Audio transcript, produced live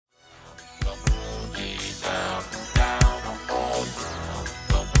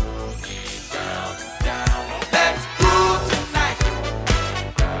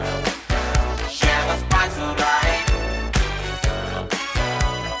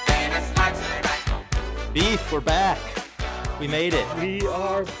Beef, we're back. We made it. We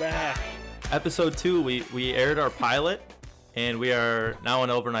are back. Episode 2, we aired our pilot, and we are now an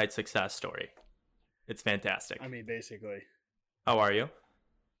overnight success story. It's fantastic. I mean, basically. How are you?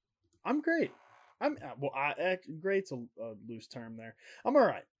 I'm great. Great's a loose term there. I'm all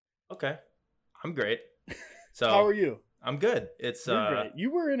right. Okay. I'm great. So How are you? I'm good. It's You're great.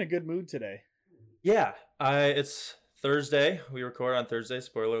 You were in a good mood today. Yeah. It's Thursday. We record on Thursday.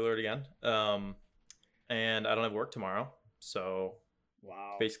 Spoiler alert again. And I don't have work tomorrow, so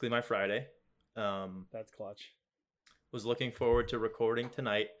Wow. basically my Friday. That's clutch. Was looking forward to recording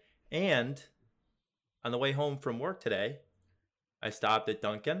tonight, and on the way home from work today, I stopped at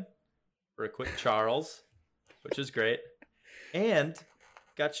Dunkin' for a quick Charles, which is great, and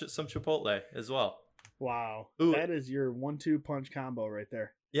got some Chipotle as well. Wow. Ooh. That is your 1-2 punch combo right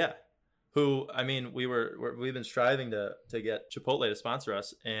there. Yeah. We've been striving to get Chipotle to sponsor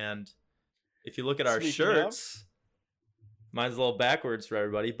us, and if you look at our Speaking shirts, mine's a little backwards for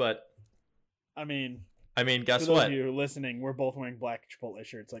everybody, but I mean, guess for those what? of you who are listening, we're both wearing black Chipotle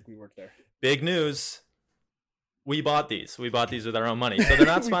shirts like we work there. Big news. We bought these. We bought these with our own money. So they're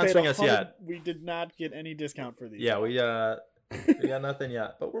not We paid sponsoring us yet. We did not get any discount for these. Yeah, we got nothing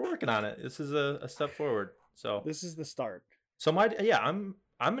yet, but we're working on it. This is a step forward. So This is the start.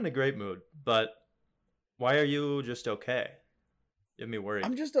 I'm in a great mood, but why are you just okay? You have me worried.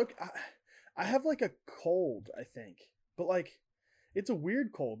 I'm just okay. I have like a cold, I think, but like it's a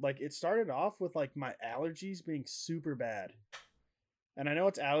weird cold. Like it started off with like my allergies being super bad, and I know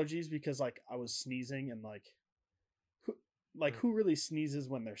it's allergies because like I was sneezing and who really sneezes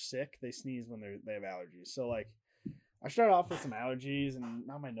when they're sick? They sneeze when they have allergies. So like I started off with some allergies, and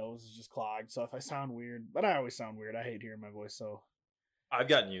now my nose is just clogged. So if I sound weird, but I always sound weird. I hate hearing my voice. So I've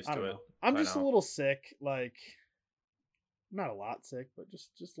gotten used I to don't it. know. I'm by just now. a little sick. Like not a lot sick, but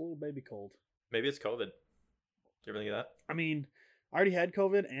just a little baby cold. Maybe it's COVID. Do you ever think of that? I mean, I already had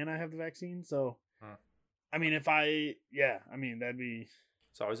COVID and I have the vaccine, so I mean, that'd be.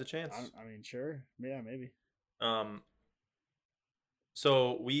 It's always a chance. I mean, sure, yeah, maybe.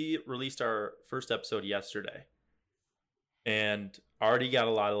 So we released our first episode yesterday, and already got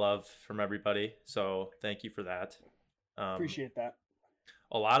a lot of love from everybody. So thank you for that. Appreciate that.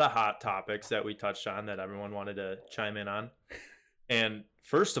 A lot of hot topics that we touched on that everyone wanted to chime in on. And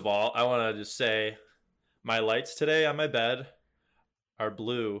first of all, I want to just say my lights today on my bed are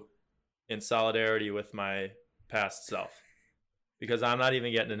blue in solidarity with my past self, because I'm not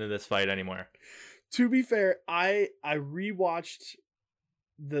even getting into this fight anymore. To be fair, I rewatched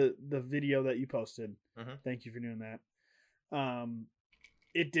the video that you posted. Mhm. Thank you for doing that.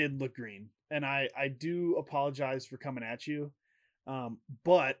 It did look green, and I do apologize for coming at you.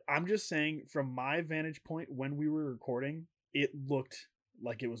 But I'm just saying, from my vantage point, when we were recording, it looked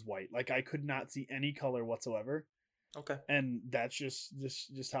like it was white. Like I could not see any color whatsoever. Okay. And that's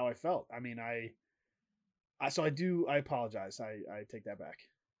just how I felt. I mean, I apologize. I take that back.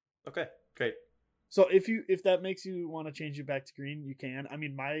 Okay, great. So if that makes you want to change it back to green, you can. I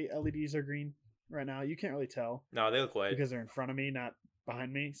mean, my LEDs are green right now. You can't really tell No, they look white. because they're in front of me, not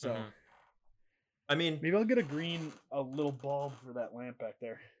behind me. So Mhm. I mean, maybe I'll get a little bulb for that lamp back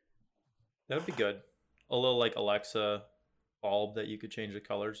there. that would be good. A little like Alexa bulb that you could change the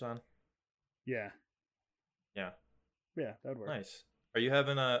colors on. Yeah. Yeah. Yeah, that'd work. Nice. Are you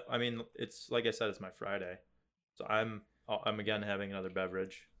having it's like I said, it's my Friday. So I'm again having another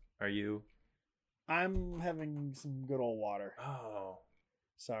beverage. Are you? I'm having some good old water. Oh.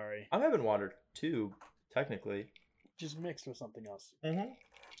 Sorry. I'm having water too, technically. Just mixed with something else. Mm-hmm.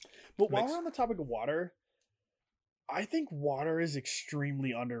 But while Mixed. we're on the topic of water, I think water is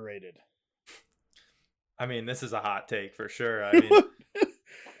extremely underrated. I mean, this is a hot take for sure. I mean,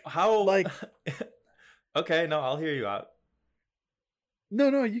 how Like- Okay, no, I'll hear you out.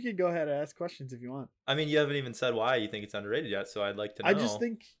 No, you can go ahead and ask questions if you want. I mean, you haven't even said why you think it's underrated yet, so I'd like to know. I just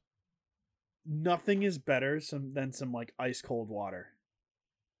think nothing is better than some like ice cold water.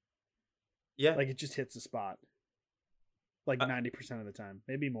 yeah. Like it just hits the spot. Like I- 90% of the time,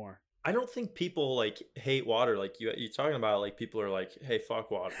 maybe more. I don't think people like hate water like you're talking about. Like people are like, "Hey,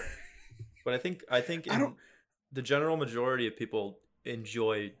 fuck water," but I think I don't- the general majority of people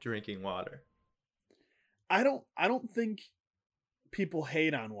enjoy drinking water. I don't think people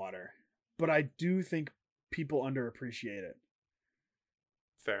hate on water, but I do think people underappreciate it.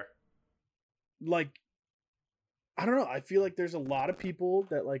 Fair. Like I don't know, I feel like there's a lot of people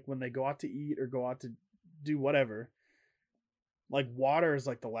that like when they go out to eat or go out to do whatever, like water is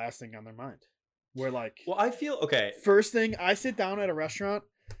like the last thing on their mind. Where like Well, I feel okay. first thing I sit down at a restaurant,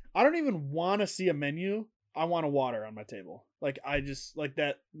 I don't even want to see a menu. I want a water on my table. Like I just like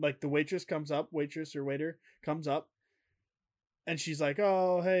that. Like the waitress or waiter comes up, and she's like,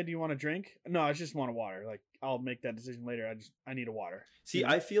 "Oh, hey, do you want a drink?" No, I just want a water. Like I'll make that decision later. I need a water. See,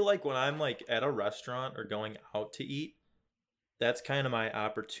 I feel like when I'm like at a restaurant or going out to eat, that's kind of my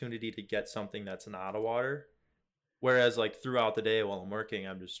opportunity to get something that's not a water. Whereas like throughout the day while I'm working,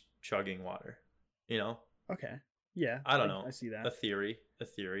 I'm just chugging water. You know? Okay. Yeah. I don't know. I see that. A theory.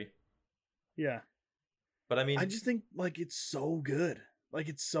 Yeah. But I mean, I just think like it's so good. Like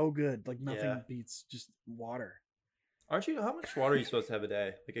it's so good. Like nothing Yeah. beats just water. aren't you? How much water are you supposed to have a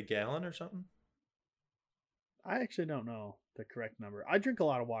day? Like a gallon or something? I actually don't know the correct number. I drink a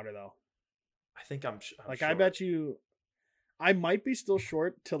lot of water though. I think I'm Like short. I bet you I might be still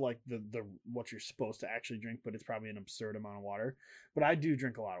short to like the what you're supposed to actually drink, but it's probably an absurd amount of water. But I do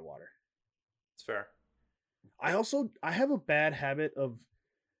drink a lot of water. It's fair. I have a bad habit of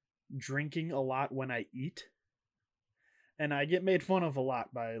drinking a lot when I eat. And I get made fun of a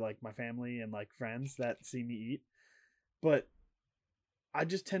lot by like my family and like friends that see me eat. But I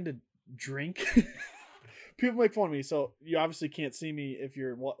just tend to drink. People make fun of me, so you obviously can't see me if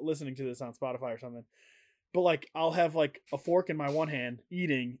you're listening to this on Spotify or something. But like I'll have like a fork in my one hand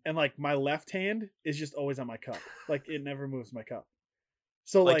eating, and like my left hand is just always on my cup. Like it never moves my cup.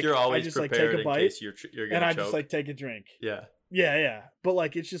 So Like like you're always I just like prepared take a in bite case you're gonna and I choke. just like take a drink. Yeah. Yeah. But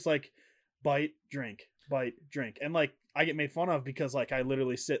like it's just like bite, drink, and like I get made fun of because like I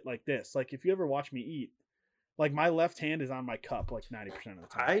literally sit like this. Like if you ever watch me eat, like my left hand is on my cup like 90% of the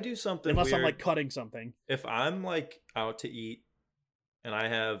time. I do something unless weird. I'm like cutting something. If I'm like out to eat and I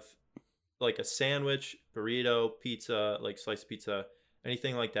have like a sandwich, burrito, pizza, like sliced pizza,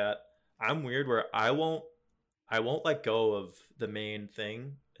 anything like that, I'm weird where I won't let go of the main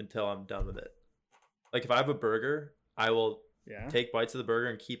thing until I'm done with it. Like if I have a burger, I will take bites of the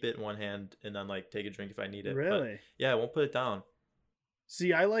burger and keep it in one hand and then like take a drink if I need it. Really? But yeah, I won't put it down.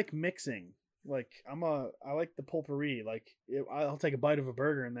 See, I like mixing. Like I like the potpourri. Like I'll take a bite of a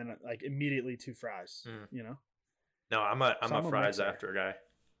burger and then like immediately 2 fries. You know? No, I'm a fries mixer. after guy.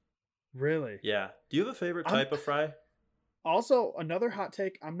 Really? Yeah. Do you have a favorite type of fry? Also, another hot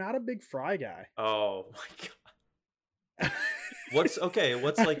take. I'm not a big fry guy. Oh my god. What's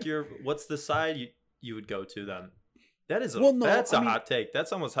the side you would go to then? That is a hot take.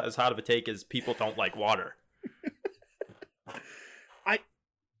 That's almost as hot of a take as people don't like water.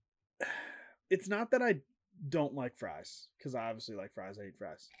 It's not that I don't like fries, because I obviously like fries. I eat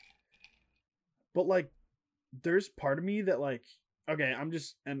fries. But like there's part of me that like, okay,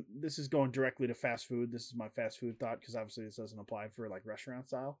 and this is going directly to fast food. This is my fast food thought, because obviously this doesn't apply for like restaurant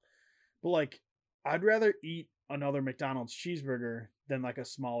style. But like I'd rather eat another McDonald's cheeseburger than like a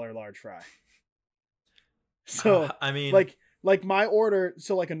smaller large fry. So I mean, like my order,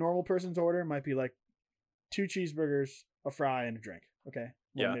 so like a normal person's order might be like 2 cheeseburgers, a fry, and a drink. Okay.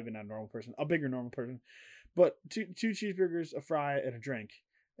 Well, yeah. Maybe not a normal person, a bigger normal person, but two cheeseburgers, a fry, and a drink.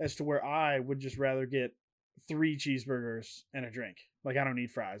 As to where I would just rather get 3 cheeseburgers and a drink. Like I don't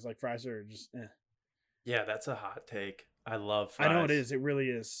need fries. Like fries are just. Yeah, that's a hot take. I love fries. I know it is. It really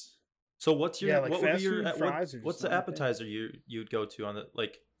is. So what's your like what would be your fries what's the appetizer you'd go to on the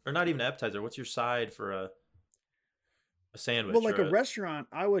like, or not even appetizer? What's your side for a sandwich? Well, like a restaurant,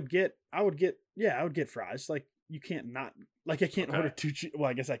 I would get fries. Like you can't not, like I can't order 2 well,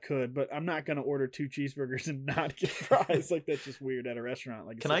 I guess I could, but I'm not gonna order 2 cheeseburgers and not get fries. Like that's just weird at a restaurant.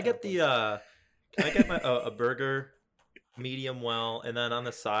 Like can I get a burger medium well, and then on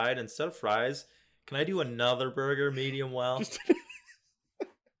the side instead of fries, can I do another burger medium well?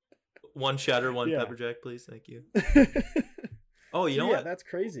 One cheddar, one pepper jack, please. Thank you. Oh, you know what? That's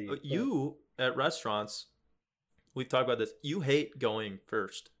crazy. You at restaurants, we've talked about this. You hate going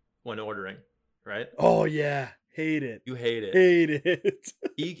first when ordering, right? Oh yeah, hate it. You hate it. Hate it.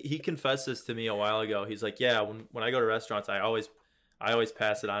 He confessed this to me a while ago. He's like, yeah, when I go to restaurants, I always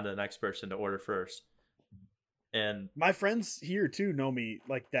pass it on to the next person to order first. And my friends here too know me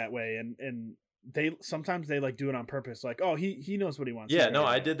like that way, and they sometimes they like do it on purpose. Like, oh, he knows what he wants. Yeah, no,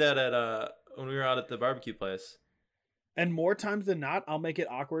 I did that at when we were out at the barbecue place. And more times than not, I'll make it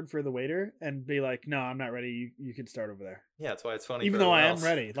awkward for the waiter and be like, "No, I'm not ready. You can start over there." Yeah, that's why it's funny. Even though I am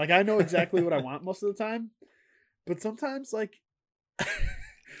ready, like I know exactly what I want most of the time, but sometimes like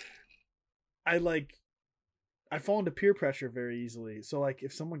I fall into peer pressure very easily. So like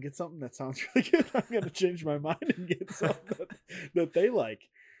if someone gets something that sounds really good, I'm gonna change my mind and get something that they like.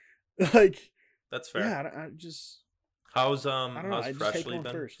 Like that's fair. Yeah, I just how's Freshly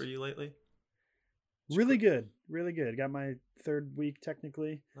been for you lately? Really good. Got my 3rd week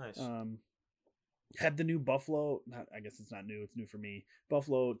technically. Nice. Had the new buffalo. I guess it's not new. It's new for me.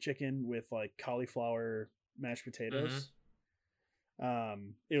 Buffalo chicken with like cauliflower mashed potatoes.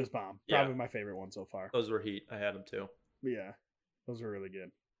 It was bomb. Yeah. Probably my favorite one so far. Those were heat. I had them too. But yeah, those were really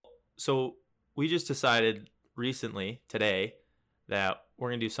good. So we just decided recently today that we're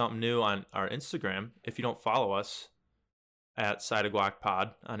gonna do something new on our Instagram. If you don't follow us at Side of Guac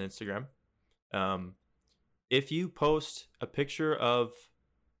Pod on Instagram, if you post a picture of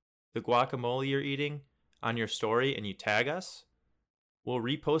the guacamole you're eating on your story and you tag us, we'll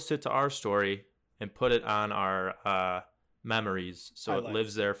repost it to our story and put it on our memories so it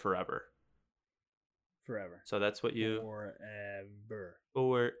lives there forever. Forever. So that's what you forever.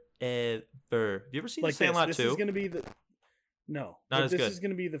 Have you ever seen like The Sandlot this 2? is gonna be the no. Not as this good. is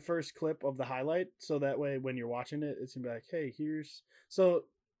gonna be the first clip of the highlight, so that way when you're watching it, it's gonna be like, hey, here's so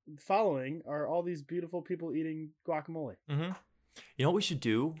following are all these beautiful people eating guacamole. Mm-hmm. You know what we should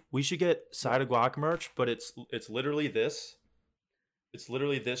do? We should get Side of Guac merch, but it's literally this. It's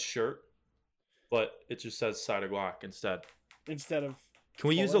literally this shirt, but it just says Side of Guac instead. Instead of Can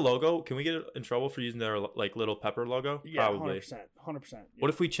we use the logo? Can we get in trouble for using their like little pepper logo? Yeah, probably. 100%. 100%. Yeah. What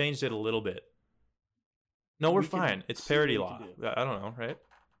if we changed it a little bit? No, we're We can fine. It's see parody what law. we can do. I don't know, right?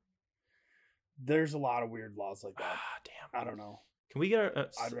 There's a lot of weird laws like that. Ah, damn. I don't know. Can we get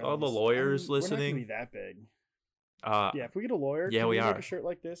all the lawyers We're not listening? gonna be that big. Yeah, If we get a lawyer, yeah, can we make are. a shirt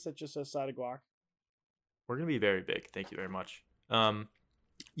like this that just says Side of Guac. we're gonna be very big. Thank you very much.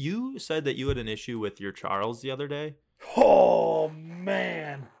 You said that you had an issue with your Charles the other day. Oh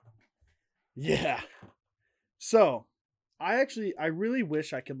man. Yeah. So I really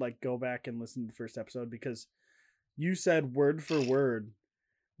wish I could like go back and listen to the first episode, because you said word for word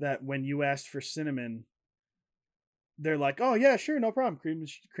that when you asked for cinnamon, they're like, oh yeah, sure, no problem. Cream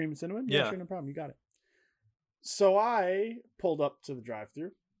and cinnamon? Yeah, Yeah. sure, no problem. You got it. So I pulled up to the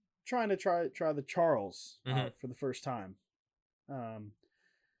drive-thru trying to try the Charles out for the first time. And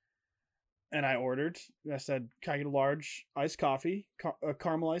I ordered, I said, can I get a large iced coffee, a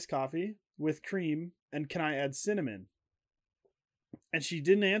caramel iced coffee with cream, and can I add cinnamon? And she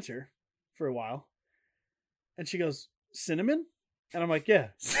didn't answer for a while. And she goes, cinnamon? And I'm like, yeah,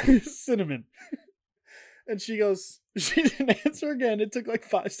 cinnamon. And she goes, she didn't answer again. It took like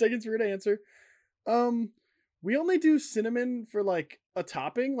 5 seconds for her to answer. We only do cinnamon for like a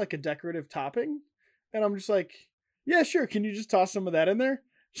topping, like a decorative topping. And I'm just like, yeah, sure. Can you just toss some of that in there?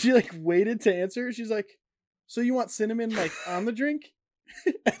 She like waited to answer. She's like, so you want cinnamon like on the drink?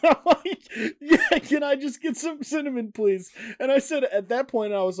 And I'm like, yeah, can I just get some cinnamon, please? And I said at that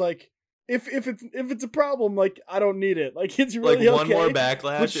point, I was like, if it's a problem, like I don't need it. Like it's really like one okay. more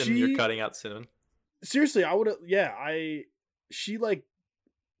backlash But and you're cutting out cinnamon. Seriously, I would have. Yeah, she like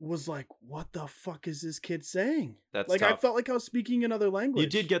was like, what the fuck is this kid saying? That's like tough. I felt like I was speaking another language. You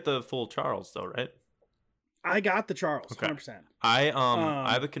did get the full Charles though, right? I got the Charles, Okay. 100%.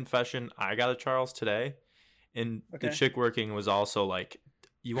 I have a confession. I got a Charles today, and the Okay. chick working was also like,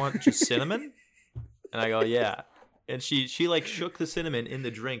 "You want just cinnamon?" And I go, "Yeah." And she like shook the cinnamon in the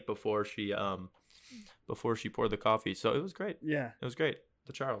drink before she poured the coffee. So it was great. Yeah. It was great.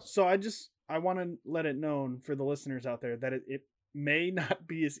 The Charles. So I want to let it known for the listeners out there that it may not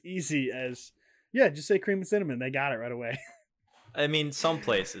be as easy as, yeah, just say cream and cinnamon. They got it right away. I mean, some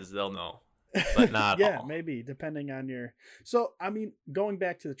places they'll know, but not Yeah, all. maybe depending on your. So I mean, going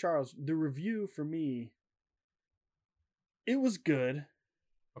back to the Charles, the review for me, it was good.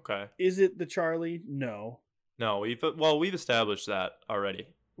 Okay. Is it the Charlie? No. No, we've established that already.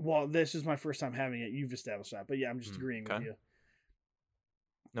 Well, this is my first time having it. You've established that, but yeah, I'm just agreeing with okay. you.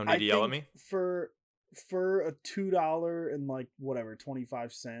 No need to yell at me. For a $2 and like whatever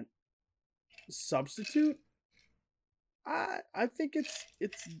 25-cent substitute, I think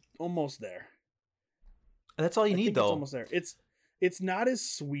it's almost there. That's all you I need think though. It's almost there. It's not as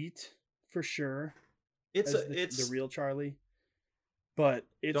sweet for sure. It's as the real Charlie, but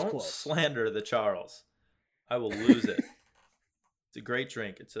it's don't close. slander the Charles. I will lose it. It's a great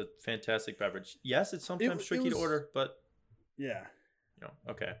drink. It's a fantastic beverage. Yes, it's sometimes tricky to order, but yeah. you know,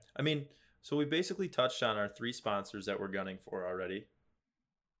 okay. I mean, so we basically touched on our 3 sponsors that we're gunning for already: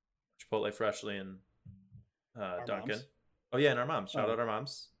 Chipotle Freshly and Dunkin'. Moms. Oh yeah, and our moms. Shout out our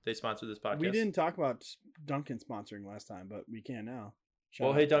moms. They sponsored this podcast. We didn't talk about Dunkin' sponsoring last time, but we can now. Shout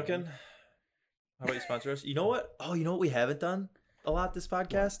Well, out hey to Dunkin', how about you sponsor us? You know what? Oh, you know what we haven't done a lot this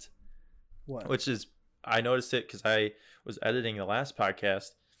podcast? What? Which is, I noticed it because I was editing the last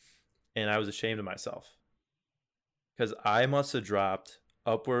podcast and I was ashamed of myself because I must have dropped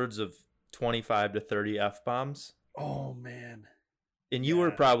upwards of 25 to 30 F-bombs. Oh man. And you were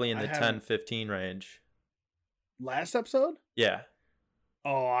Yeah, probably in I the haven't- 10-15 range. Last episode? Yeah.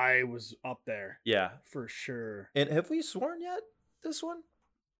 Oh, I was up there Yeah. for sure. And have we sworn yet this one?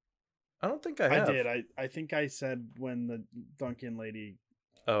 I don't think I I have. did. I think I said when the Duncan lady.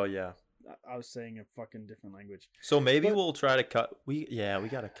 Oh yeah. I was saying a fucking different language. So maybe But we'll try to cut. We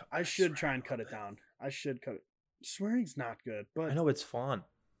gotta cut. I should try and cut it down. I should cut it. Swearing's not good, but I know it's fun.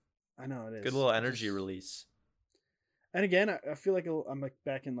 I know it is. Good little energy release. And again, I feel like I'm like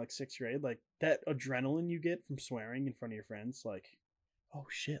back in like 6th grade, like that adrenaline you get from swearing in front of your friends, like, oh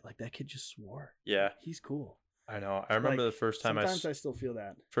shit, like that kid just swore. Yeah, He's cool. I know. I remember Like, the first time sometimes I still feel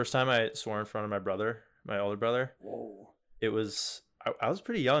that. first time I swore in front of my brother, my older brother. Whoa. It was I was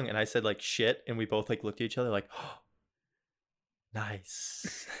pretty young, and I said like shit, and we both like looked at each other like, oh,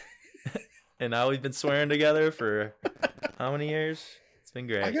 nice. And now we've been swearing together for how many years? It's been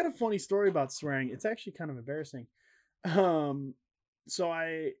great. I got a funny story about swearing. It's actually kind of embarrassing. So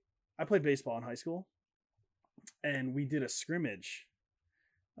I played baseball in high school, and we did a scrimmage.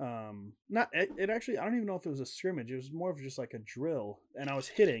 Not it actually. I don't even know if it was a scrimmage. It was more of just like a drill, and I was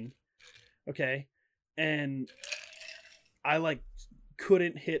hitting. Okay, and I like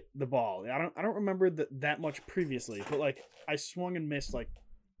couldn't hit the ball. I don't remember that much previously, but like I swung and missed. Like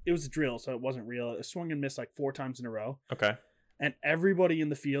it was a drill, so it wasn't real. I swung and missed like 4 times in a row. Okay. And everybody in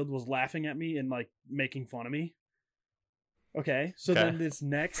the field was laughing at me and like making fun of me. Okay, so Okay. then this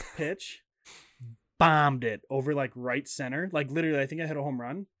next pitch, bombed it over like right center. Like literally, I think I hit a home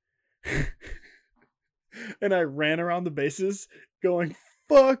run. And I ran around the bases going,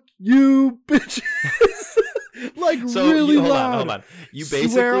 "Fuck you, bitches!" Like So really hold loud. on, hold on. You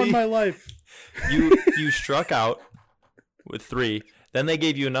Swear on basically my life. you struck out with 3. Then they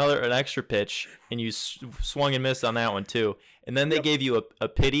gave you an extra pitch, and you swung and missed on that one too. And then they Yep. gave you a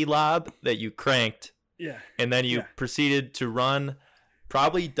pity lob that you cranked, Yeah. and then you Yeah. proceeded to run,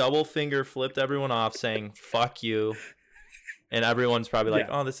 probably double finger flipped everyone off, saying "fuck you," and everyone's probably like,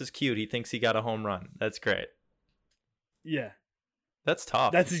 Yeah. "Oh, this is cute. He thinks he got a home run. That's great." Yeah. That's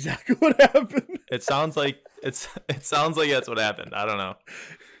tough. That's exactly what happened. It sounds like it sounds like that's what happened. I don't know.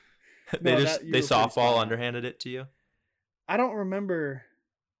 They No, just that- you they were pretty spot softball on. underhanded it to you. I don't remember.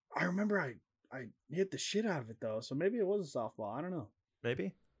 I remember I hit the shit out of it though, so maybe it was a softball. I don't know.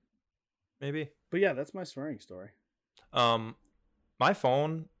 Maybe. But yeah, that's my swearing story. My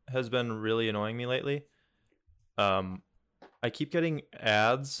phone has been really annoying me lately. I keep getting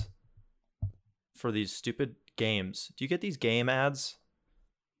ads for these stupid games. Do you get these game ads?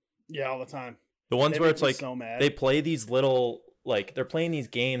 Yeah, all the time. The ones They where make it's me like so mad. they play these little like they're playing these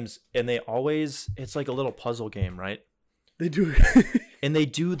games, and they always it's like a little puzzle game, right? They do. And they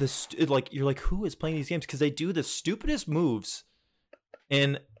do this like you're like, who is playing these games? Because they do the stupidest moves,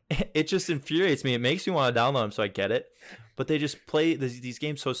 and it just infuriates me. It makes me want to download them, so I get it. But they just play these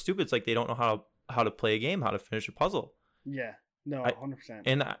games so stupid. It's like they don't know how to play a game, how to finish a puzzle. Yeah. No, I- 100%.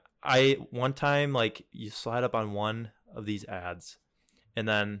 And I one time like you slide up on one of these ads, and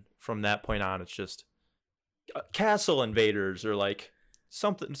then from that point on, it's just Castle Invaders or like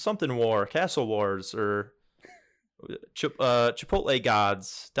something war, Castle Wars or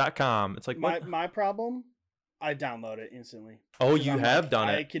ChipotleGods.com. It's like what? My problem, I download it instantly. Oh, 'Cause you I'm have like, done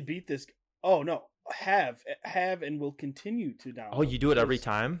I it. could beat this. Oh no, have and will continue to download. Oh, you do it every because-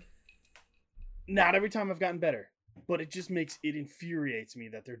 time? Not every time I've gotten better, but it just infuriates me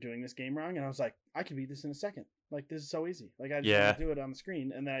that they're doing this game wrong. And I was like, I can beat this in a second. Like this is so easy. Like I just Yeah. want to do it on the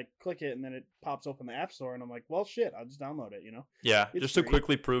screen, and then I click it, and then it pops open the App Store, and I'm like, well, shit, I'll just download it. You know, Yeah, It's just to free.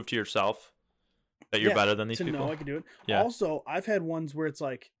 quickly prove to yourself that you're Yeah, better than these to people. know I can do it. Yeah. Also, I've had ones where it's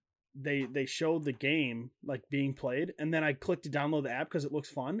like they show the game like being played, and then I click to download the app because it looks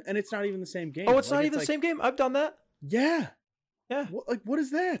fun, and it's not even the same game. Oh, it's Like, not even the like, same game. I've done that. Yeah. Yeah. What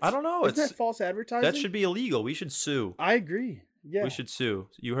is that? I don't know. Isn't that false advertising? That should be illegal. We should sue. I agree. Yeah. We should sue.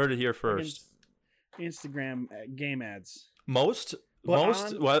 You heard it here first. Against Instagram game ads. Most But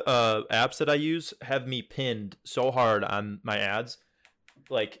apps that I use have me pinned so hard on my ads.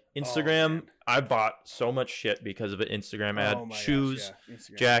 Like Instagram, man. I bought so much shit because of an Instagram ad. Oh my gosh, Shoes, yeah.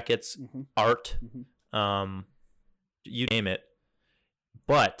 Instagram. jackets, Mhm. art, Mhm. you name it.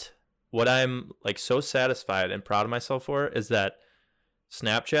 But what I'm like so satisfied and proud of myself for is that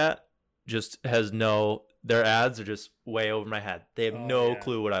Snapchat just has their ads are just way over my head. They have Oh, no yeah.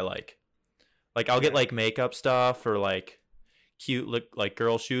 clue what I like. Like I'll get Yeah. like makeup stuff or like cute like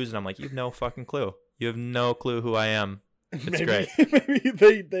girl shoes, and I'm like, you have no fucking clue. You have no clue who I am. It's maybe, great.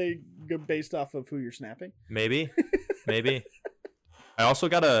 Maybe they go based off of who you're snapping. Maybe. I also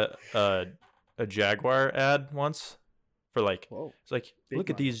got a Jaguar ad once for like Whoa. it's like Big look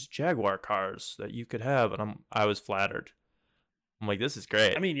at money. these Jaguar cars that you could have, and I was flattered. I'm like, this is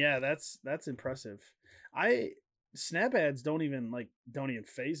great. I mean, yeah, that's impressive. Snap ads don't even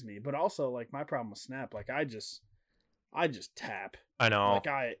phase me, but also like my problem with Snap, like I just tap. I know.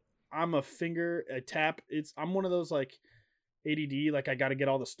 Like I'm a tap. I'm one of those like ADD, like I got to get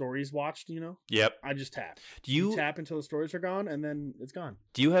all the stories watched, you know? Yep. I just tap. Do You you tap until the stories are gone and then it's gone.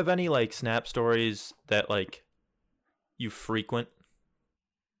 do you have any like Snap stories that like you frequent?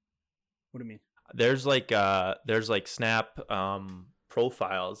 What do you mean? There's like Snap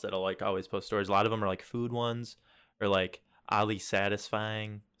profiles that'll like always post stories. A lot of them are like food ones or like oddly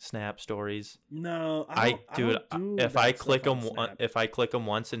satisfying Snap stories. No, Dude, I don't do if that I stuff click on them Snap. if I click them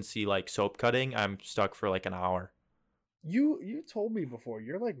once and see like soap cutting, I'm stuck for like an hour. You told me before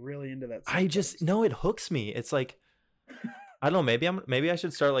you're like really into that. I just no, it hooks me. It's like I don't know. Maybe I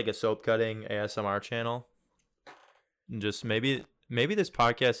should start like a soap cutting ASMR channel, and just maybe this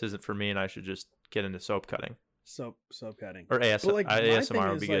podcast isn't for me, and I should just get into soap cutting soap cutting or But like my thing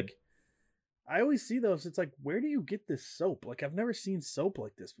ASMR would be is good. like I always see those. It's like, where do you get this soap? Like I've never seen soap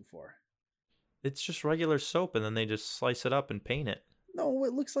like this before. It's just regular soap, and then they just slice it up and paint it. No,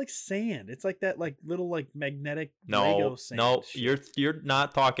 it looks like sand. It's like that like little like magnetic No, Lego sand. no, shit. you're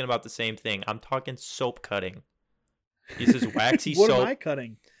not talking about the same thing. I'm talking soap cutting. This is waxy What soap. am I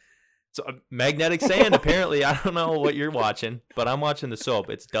cutting? So, magnetic sand. Apparently, I don't know what you're watching, but I'm watching the soap.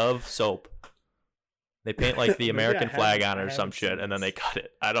 It's Dove soap. They paint like the Maybe American I flag haven't- on it I or some haven't shit, seen and then they this. cut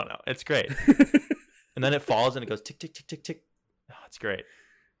it. I don't know. It's great. And then it falls and it goes tick tick tick tick tick. Oh, it's great.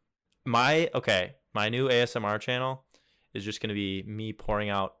 My new ASMR channel is just gonna be me pouring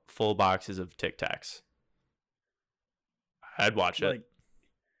out full boxes of Tic Tacs. I'd watch it. Like,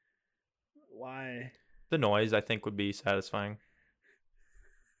 why? The noise I think would be satisfying.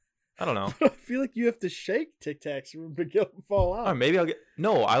 I don't know. I feel like you have to shake Tic Tacs for them to fall out. Or maybe I'll get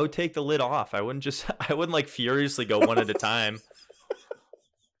no. I would take the lid off. I wouldn't just. I wouldn't like furiously go one at a time.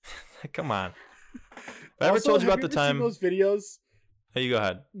 Come on. Have I ever Also, told you have about the ever seen time? those videos? Hey, you go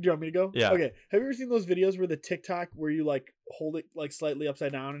ahead. Do you want me to go? Yeah. Okay. Have you ever seen those videos where the TikTok where you like hold it like slightly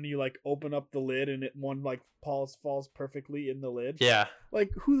upside down and you like open up the lid and it one like falls perfectly in the lid? Yeah.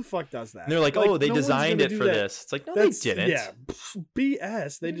 Like who the fuck does that? And they're like, oh, they no one's designed gonna it do for that. this. It's like, no, That's, they didn't. Yeah,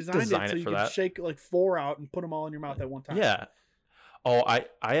 BS. They They designed design it so it you for can that. shake like 4 out and put them all in your mouth at one time. Yeah. Oh,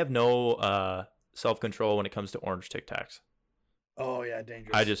 I have no self control when it comes to orange Tic Tacs. Oh yeah,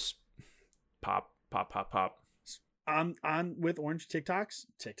 dangerous. I just pop, pop, pop, pop. on with orange Tic Tacs.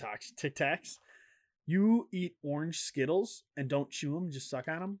 You eat orange Skittles and don't chew them, just suck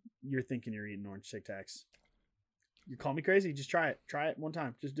on them. You're thinking you're eating orange Tic Tacs. You call me crazy? Just try it. Try it one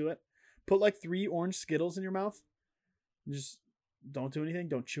time. Just do it. Put like 3 orange Skittles in your mouth. Just don't do anything.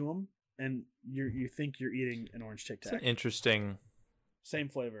 Don't chew them, and you think you're eating an orange Tic It's an Tac. interesting. Same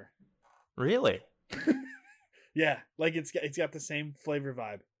flavor. Really? Yeah, like it's got the same flavor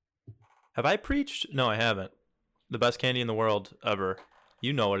vibe. Have I preached? No, I haven't. The best candy in the world ever.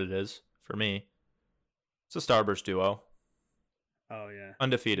 You know what it is for me. It's a Starburst Duo. Oh yeah,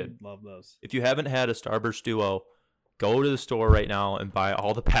 Undefeated. love those. If you haven't had a Starburst Duo, go to the store right now and buy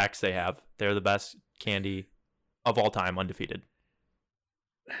all the packs they have. They're the best candy of all time, undefeated.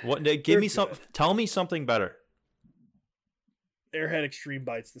 What? Give They're me some. good. Tell me something better. Airhead Extreme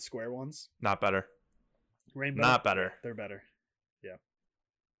Bites, the square ones. Not better. Rainbow. Not better. They're better. Yeah.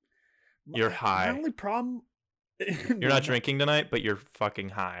 You're high. My only problem. You're not drinking tonight, but you're fucking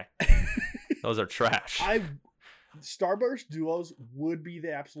high. Those are trash. Starburst Duos would be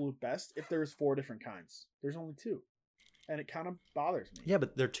the absolute best if there was 4 different kinds. There's only 2, and it kind of bothers me. Yeah,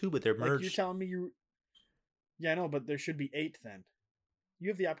 but they're two, but they're like merged. you're telling me you. Yeah, I know, but there should be 8 then. You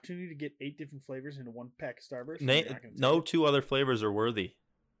have the opportunity to get 8 different flavors into one pack of Starburst. and you're not gonna take No it. 2 other flavors are worthy.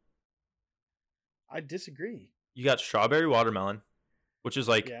 I disagree. You got strawberry watermelon, which is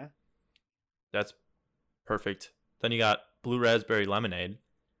like Yeah. that's perfect. Then you got blue raspberry lemonade.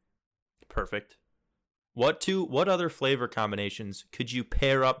 Perfect. What other flavor combinations could you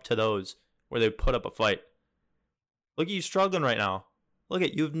pair up to those where they put up a fight? Look at you struggling right now. Look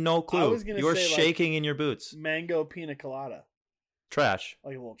at you have no clue. was gonna You are say, like, shaking in your boots. Mango pina colada, Trash.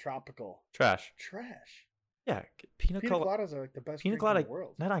 like a little tropical. Trash. Trash. Yeah, pina Pina colada. coladas are like the best Pina drink colada in the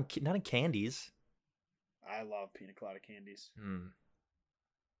world. not on candies. I love pina colada candies.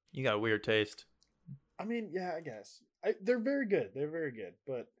 You got a weird taste. I mean, yeah, I guess they're very good. They're very good,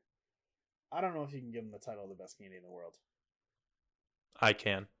 but I don't know if you can give them the title of the best candy in the world. I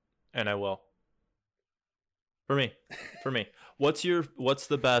can, and I will. For me. What's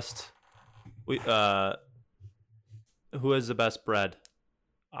the best? Who has the best bread?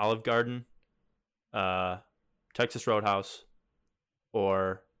 Olive Garden, Texas Roadhouse,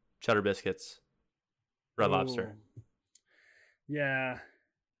 or Cheddar Biscuits? Red Lobster. Ooh. Yeah.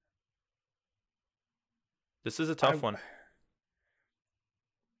 This is a tough one.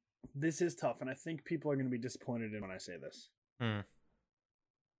 This is tough, and I think people are going to be disappointed in when I say this.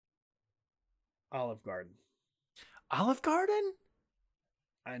 Olive Garden. Olive Garden?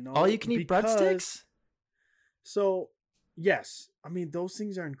 I know. All you can eat breadsticks? So, yes. I mean, those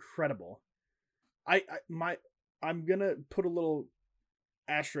things are incredible. I'm gonna put a little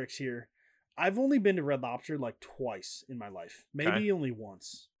asterisk here. I've only been to Red Lobster like twice in my life. Maybe Okay. only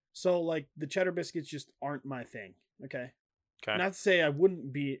once. So like the cheddar biscuits just aren't my thing. Okay. Okay. Not to say I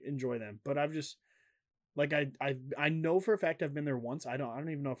wouldn't enjoy them, but I've just like I know for a fact I've been there once. I don't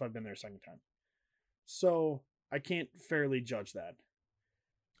even know if I've been there a second time. So I can't fairly judge that.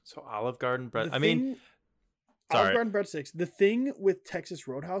 So Olive Garden bread. The I mean, thing- sorry. Olive Garden breadsticks. The thing with Texas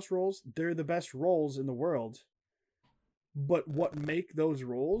Roadhouse rolls, they're the best rolls in the world. But what make those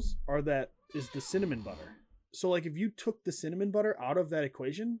rolls is the cinnamon butter. So like if you took the cinnamon butter out of that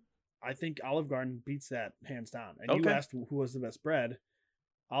equation, I think Olive Garden beats that hands down. And you Okay. asked who was the best bread,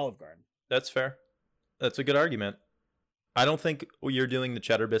 Olive Garden. That's fair. That's a good argument. I don't think you're doing the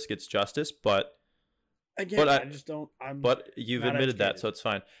cheddar biscuits justice, but Again, But I just don't. but you've not admitted that, educated. so it's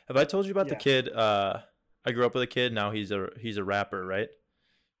fine. Have I told you about the Yeah. kid? I grew up with a kid. Now he's a rapper, right?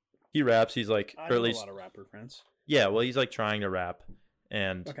 He raps. He's like, I or know at least, a lot of rapper friends. yeah. Well, he's like trying to rap,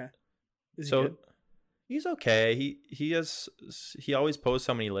 and Okay. Is he so good? he's okay. He always posts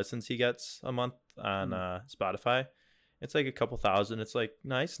how many listens he gets a month on Spotify. It's like a couple thousand. It's like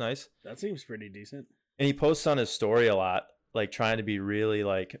nice. That seems pretty decent. And he posts on his story a lot, like trying to be really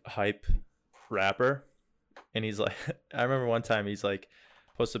like hype rapper. And he's like, I remember one time he's like,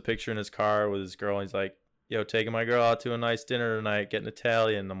 posted a picture in his car with his girl. And he's like, yo, taking my girl out to a nice dinner tonight, getting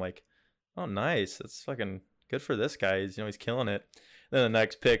Italian. And I'm like, oh, nice. That's fucking good for this guy. He's killing it. Then the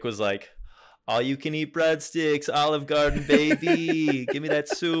next pic was like, all you can eat breadsticks, Olive Garden, baby. Give me that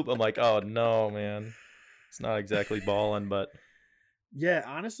soup. I'm like, oh no, man. It's not exactly balling, but Yeah,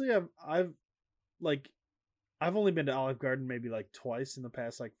 honestly, I've only been to Olive Garden maybe like twice in the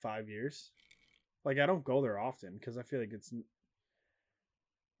past like 5 years. Like I don't go there often because I feel like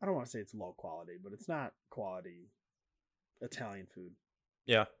I don't want to say it's low quality, but it's not quality Italian food.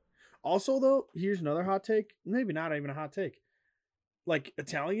 yeah. Also, though, here's another hot take. Maybe not even a hot take. Like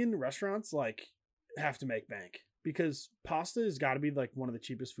Italian restaurants, like have to make bank because pasta has got to be like one of the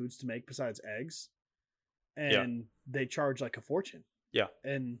cheapest foods to make besides eggs, and they charge like a fortune. Yeah.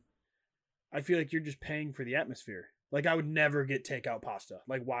 And I feel like you're just paying for the atmosphere. Like I would never get takeout pasta.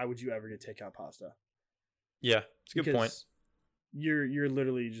 Like why would you ever get takeout pasta? Yeah. It's a good point. You're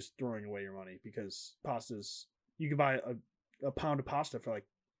literally just throwing away your money because pastas you could buy a pound of pasta for like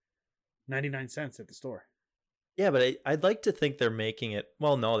 99 cents at the store. Yeah, but I'd like to think they're making it.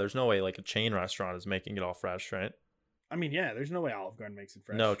 Well, no, there's no way like a chain restaurant is making it all fresh, right? I mean, yeah, there's no way Olive Garden makes it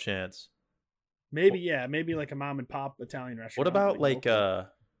fresh. No chance. Maybe like a mom and pop Italian restaurant. What about like local.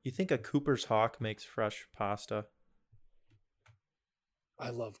 you think a Cooper's Hawk makes fresh pasta?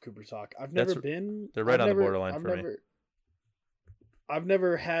 I love Cooper's Hawk. I've never been. They're right on the borderline I've for never, me. I've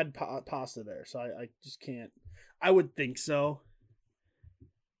never had pasta there, so I just can't. I would think so.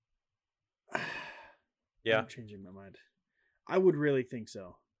 Yeah. I'm changing my mind. I would really think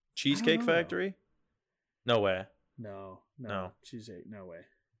so. Cheesecake know. Factory? No way. No. No. Cheesecake, no way.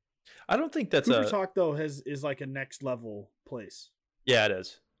 I don't think that's Cooper's Hawk though is like a next level place. Yeah, it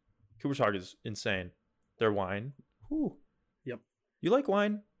is. Cooper's Hawk is insane. Their wine. Ooh. Yep. You like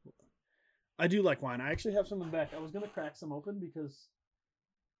wine? I do like wine. I actually have some in the back. I was gonna crack some open because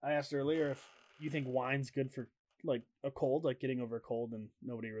I asked earlier if you think wine's good for like a cold, like getting over a cold, and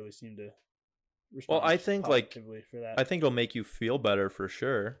nobody really seemed to respond. Well, I think like positively for that. I think it'll make you feel better for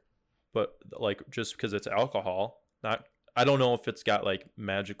sure. But like just because it's alcohol, not I don't know if it's got like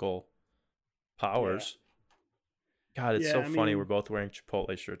magical powers. God, it's so funny. We're both wearing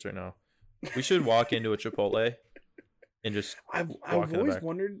Chipotle shirts right now. We should walk into a Chipotle and just I've always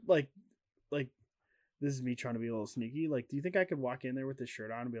wondered like this is me trying to be a little sneaky. Like, do you think I could walk in there with this shirt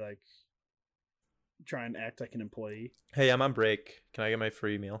on and be like, try and act like an employee? Hey, I'm on break. Can I get my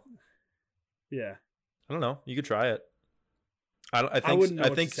free meal? Yeah. I don't know. You could try it. I I wouldn't know I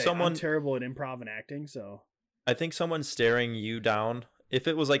what think to say. someone I'm terrible at improv and acting, so I think someone staring you down. If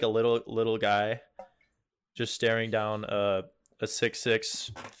it was like a little guy just staring down a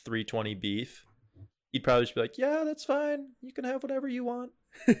 6'6", 320 beef, he'd probably just be like, "Yeah, that's fine. You can have whatever you want.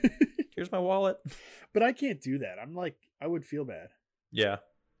 Here's my wallet." But I can't do that. I'm like, I would feel bad. Yeah.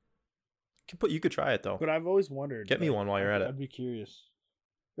 You could try it though. But I've always wondered. Get me one while you're at it. I'd be curious.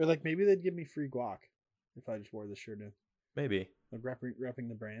 Or like maybe they'd give me free guac if I just wore this shirt in. Maybe. Like repping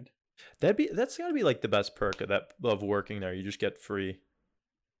the brand. That's gotta be like the best perk of working there. You just get free.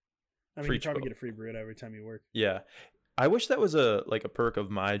 I mean, Free you probably Chipotle. get a free burrito every time you work. Yeah. I wish that was a perk of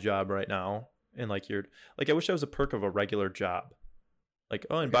my job right now. And I wish that was a perk of a regular job. Like,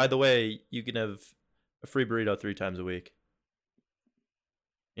 oh, and Okay. by the way, you can have a free burrito 3 times a week.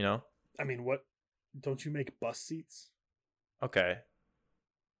 You know? I mean, what? Don't you make bus seats? Okay.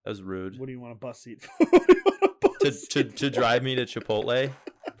 That was rude. What do you want a bus seat for? What do you want a bus To seat for? drive me to Chipotle,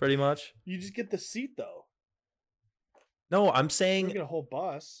 pretty much. You just get the seat though. No, I'm You saying don't get a whole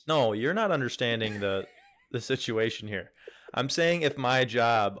bus. no. You're not understanding the situation here. I'm saying if my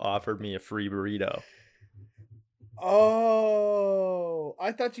job offered me a free burrito. Oh,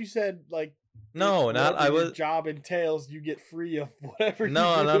 I thought you said like No, not whatever I your was. job entails, you get free of whatever.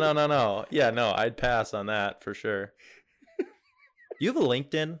 No, you no, do. no, no, no. Yeah, no. I'd pass on that for sure. You have a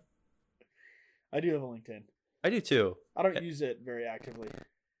LinkedIn? I do have a LinkedIn. I do too. I don't use it very actively.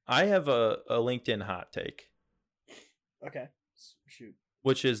 I have a LinkedIn hot take, Okay, shoot.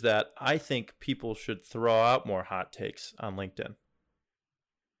 which is that I think people should throw out more hot takes on LinkedIn.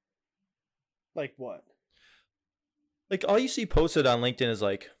 Like what? Like all you see posted on LinkedIn is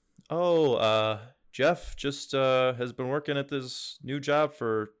like, oh, Jeff just has been working at this new job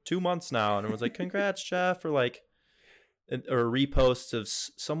for 2 months now, and it was like, congrats, Jeff, or like, or reposts of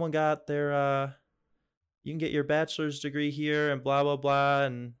someone got their you can get your bachelor's degree here and blah blah blah,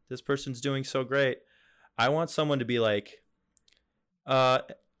 and this person's doing so great. I want someone to be like,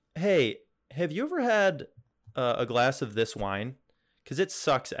 hey, have you ever had a glass of this wine? Because it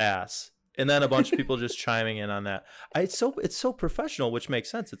sucks ass. And then a bunch of people just chiming in on that. It's so professional, which makes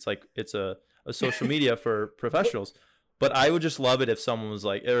sense. It's like it's a social media for professionals. But I would just love it if someone was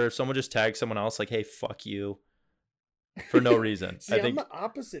like, or if someone just tagged someone else like, hey, fuck you, for no reason. See, I think I'm the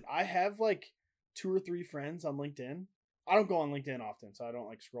opposite. I have like 2 or 3 friends on LinkedIn. I don't go on LinkedIn often, so I don't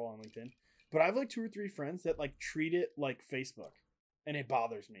like scroll on LinkedIn. But I have like 2 or 3 friends that like treat it like Facebook, and it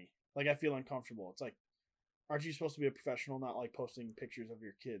bothers me. Like I feel uncomfortable. It's like, aren't you supposed to be a professional, not like posting pictures of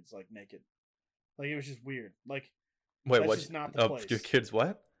your kids like naked? Like it was just weird. Like wait, that's what? just not the place. Your kids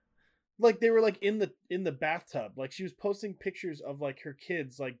what? Like they were like in the bathtub. Like she was posting pictures of like her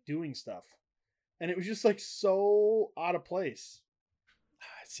kids like doing stuff. And it was just like so out of place.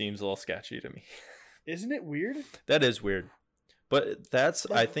 It seems a little sketchy to me. Isn't it weird? That is weird. But that's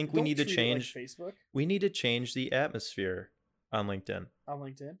Like, I think we don't need to treat it like change Facebook we need to change the atmosphere on LinkedIn. on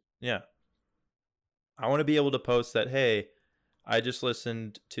LinkedIn. Yeah. I want to be able to post that, hey, I just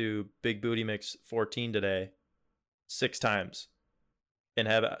listened to Big Booty Mix 14 today 6 times, and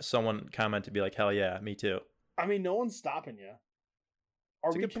have someone comment to be like, hell yeah, me too. I mean, no one's stopping you. Are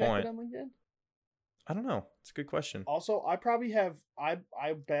That's a we good connected point. on LinkedIn? I don't know. It's a good question. Also, I probably have I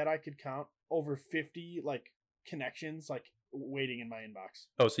bet I could count over 50 like connections like waiting in my inbox.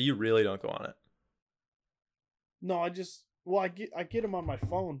 Oh, so you really don't go on it? No, I get them on my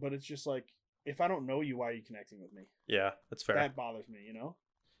phone, but it's just like if I don't know you, why are you connecting with me? Yeah, that's fair. That bothers me, you know?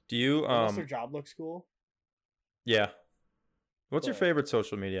 Do you Unless their job looks cool. yeah. What's your But- favorite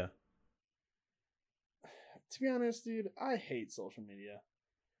social media? To be honest, dude, I hate social media.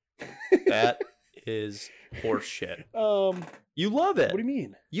 That is horseshit. What You love it. do you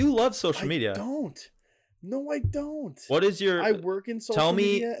mean? You love social I media. don't. No, I don't. What is your I work in social tell me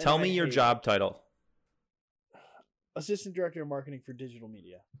media. tell and me I your hate job title. it. Assistant Director of Marketing for Digital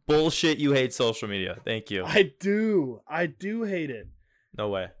Media. Bullshit, you hate social media. Thank you. I do hate it. No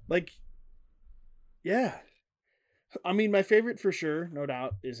way. Like, yeah. I mean, my favorite for sure, no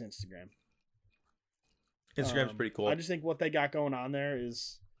doubt, is Instagram. Instagram's pretty cool. I just think what they got going on there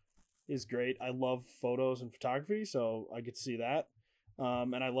is great. I love photos and photography, so I get to see that.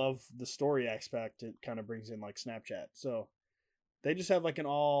 And I love the story aspect it kind of brings in, like Snapchat. So they just have like an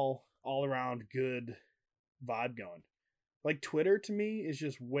all around good vibe going. Like Twitter to me is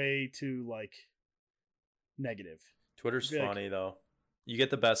just way too like negative. Twitter's be like- funny though. You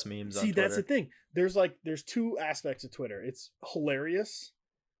get the best memes on See, Twitter. that's the thing. There's 2 aspects of Twitter. It's hilarious,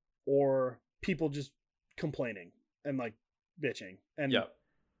 or people just complaining and like bitching. And Yeah.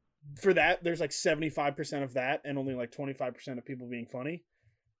 for that, there's like 75% of that, and only like 25% of people being funny.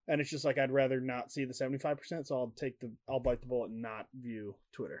 And it's just like I'd rather not see the 75%, so I'll bite the bullet and not view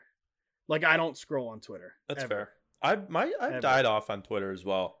Twitter. Like I don't scroll on Twitter. That's ever. fair. I've Ever. died off on Twitter as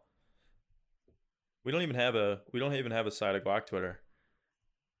well. We don't even have a side of Guac Twitter.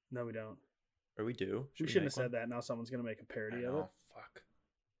 No, we don't. Or we do. We Should shouldn't have make said that. Now someone's gonna make a one? parody I of it. know, fuck.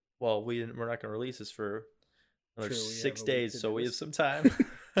 Well, we're not gonna release this for another True, we 6 have a week days, to so do we have this. some time.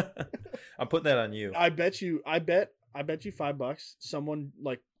 I'm putting that on you. I bet you $5. Someone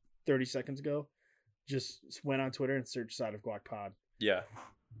like 30 seconds ago just went on Twitter and searched Side of Guac Pod Yeah.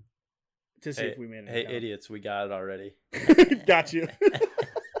 to see if we made it. Hey, idiots, we got it already. Got you.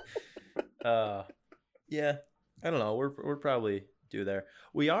 Yeah. I don't know. We're probably due there.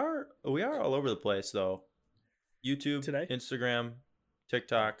 We are all over the place though. YouTube, Today? Instagram,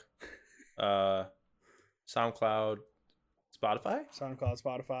 TikTok, SoundCloud, Spotify. SoundCloud,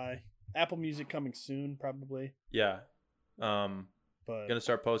 Spotify, Apple Music coming soon, probably. Yeah. But Gonna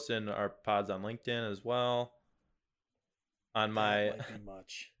start posting our pods on LinkedIn as well. On my, that might be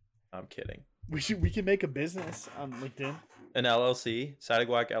much. I'm kidding. We can make a business on LinkedIn. An LLC, Side of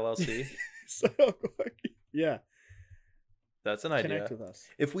Guac LLC. So yeah, That's an idea. connect with us.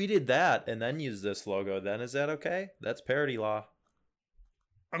 If we did that and then use this logo, then is that okay? That's parody law.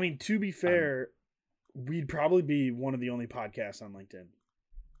 I mean, to be fair, we'd probably be one of the only podcasts on LinkedIn.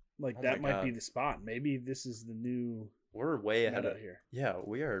 Like Oh that my might be God. the spot. Maybe this is the new We're way ahead meta of here. Yeah,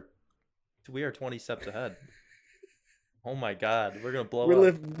 we are 20 steps ahead. Oh my God, we're gonna blow We're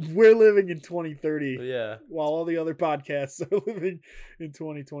up. we're living in 2030 Yeah. while all the other podcasts are living in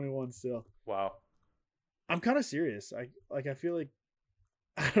 2021 still. Wow. I'm kind of serious. I feel like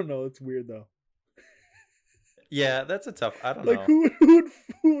I don't know, it's weird though. Yeah, that's a tough. I don't Like know.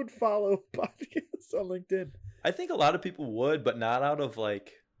 who would follow podcasts on LinkedIn? I think a lot of people would, but not out of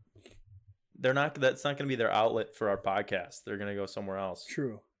like. They're not. That's not gonna be their outlet for our podcast. They're gonna go somewhere else.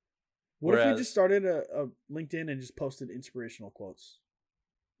 True. What if Whereas- we just started a LinkedIn and just posted inspirational quotes?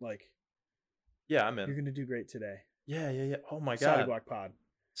 Like, Yeah, I'm you're in. gonna do great today. Yeah. Oh my Side God. Guac Pod.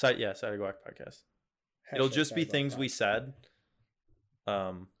 Side of Guac podcast. It'll Hashtag just be Side Guac things Pod. we said.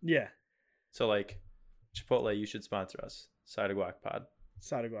 Yeah, So like, Chipotle, you should sponsor us. Side of Guac pod.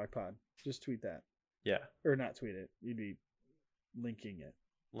 Side Guac Pod. Just tweet that, Yeah. or not tweet it. You'd be linking it.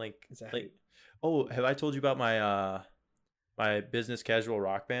 Link. Exactly. Link. Oh, have I told you about my my business casual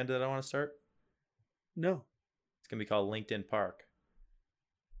rock band that I want to start? No, It's gonna be called LinkedIn Park.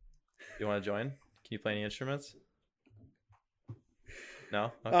 You want to join? Can you play any instruments?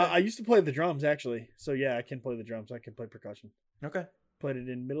 No. Okay. I used to play the drums actually. So yeah, I can play the drums. I can play percussion. Okay. Played it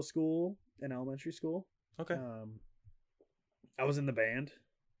in middle school and elementary school. Okay. I was in the band.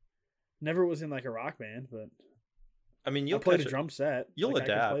 Never was in like a rock band, but I mean, I you'll played catch a it. drum set. You'll Like, I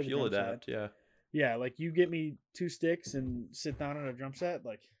can play adapt. the You'll drum set. adapt. Yeah. Yeah, like you get me 2 sticks and sit down on a drum set,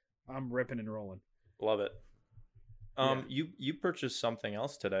 like I'm ripping and rolling. Love it. Yeah. You purchased something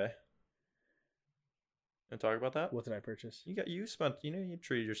else today. Want to talk about that? What did I purchase? You spent, you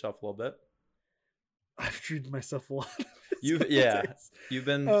treated yourself a little bit. I've treated myself a lot. Yeah. You've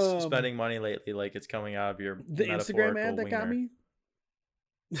been Um, spending money lately like it's coming out of your The Instagram ad metaphorical that got wiener.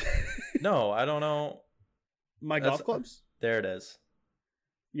 me. No, I don't know. My That's- golf clubs. There it is.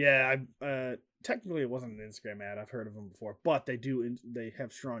 Yeah, I technically it wasn't an Instagram ad. I've heard of them before, but they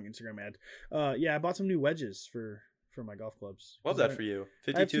have strong Instagram ads. Yeah, I bought some new wedges for my golf clubs. Love 'Cause that for you.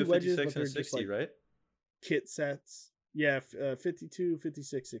 I have 52, two wedges, 56, but and they're just 60, like- right? Kit sets. Yeah, 52,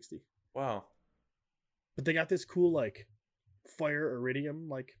 56, 60. Wow. But they got this cool like fire iridium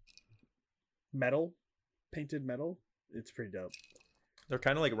like metal, painted metal. It's pretty dope. They're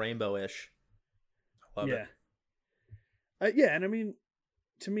kind of like rainbow-ish. I love yeah. it. Yeah, and I mean,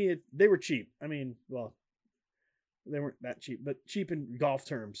 to me, they were cheap. I mean, well, they weren't that cheap, but cheap in golf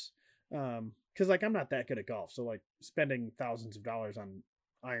terms. Because like I'm not that good at golf, so like spending thousands of dollars on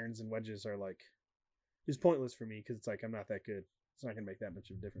irons and wedges are like is pointless for me because it's like I'm not that good. It's not gonna make that much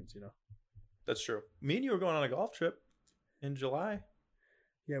of a difference, you know. That's true. Me and you were going on a golf trip in July.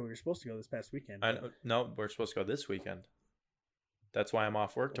 Yeah, we were supposed to go this past weekend. I but- know, no, we're supposed to go this weekend. That's why I'm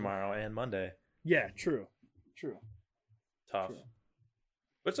off work tomorrow and Monday. Yeah, true. Tough. True.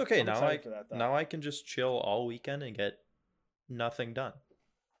 But it's okay. I'm Now excited for that, though. now I can just chill all weekend and get nothing done.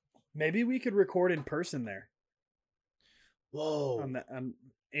 Maybe we could record in person there. Whoa. On that,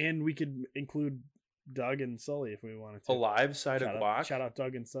 and we could include Doug and Sully if we wanted to. A live side of Shout guac. out, shout out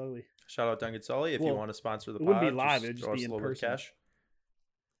Doug and Sully. Shout out Duncan Sully if you Well, want to sponsor the it pod. wouldn't be live, it'd just throw be us in a little bit of person. cash.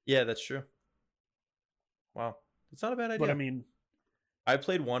 Yeah, that's true. Wow, it's not a bad idea. But I mean, I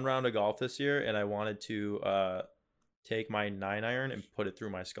played one round of golf this year, and I wanted to take my 9-iron and put it through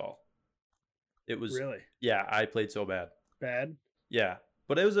my skull. It was really yeah, I played so bad. bad. Yeah,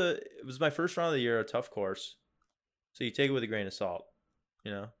 but it was my first round of the year, a tough course, so you take it with a grain of salt,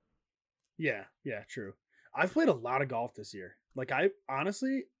 you know. Yeah, true. I've played a lot of golf this year. Like I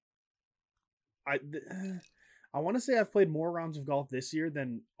honestly, I want to say I've played more rounds of golf this year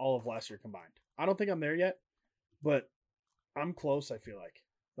than all of last year combined. I don't think I'm there yet, but I'm close. I feel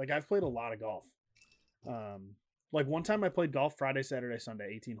like I've played a lot of golf. Like one time I played golf Friday, Saturday,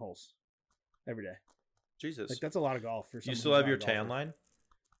 Sunday, 18 holes every day. Jesus, Like that's a lot of golf for. you someone still who's have not your a golfer. tan line?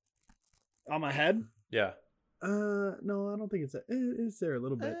 On my head? Yeah, No, I don't think it's there a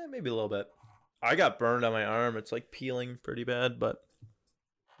little bit. maybe a little bit. I got burned on my arm. It's like peeling pretty bad, but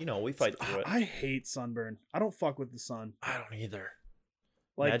you know we fight through it. I hate sunburn. I don't fuck with the sun. I don't either.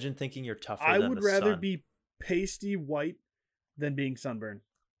 Like Imagine thinking you're tougher I than would the rather sun. be pasty white than being sunburned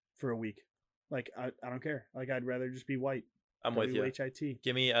for a week. Like I don't care. Like I'd rather just be white. I'm with you. WHIT.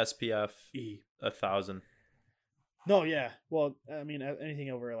 Give me SPF E. 1,000. No, yeah. Well, I mean, anything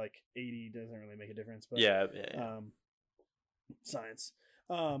over like 80 doesn't really make a difference. But Yeah. science.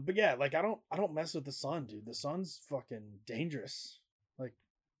 But yeah, like I don't mess with the sun, dude. The sun's fucking dangerous. Like,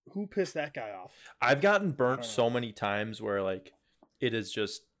 who pissed that guy off? I've gotten I burnt don't so many times where like it has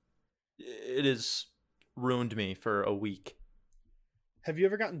ruined me for a week. Have you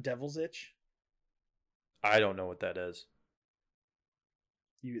ever gotten devil's itch? I don't know what that is.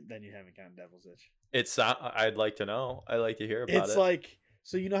 You haven't gotten devil's itch. I'd like to know. I'd like to hear about it. It's like,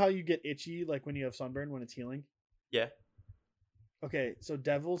 so you know how you get itchy like when you have sunburn when it's healing? Yeah. Okay, so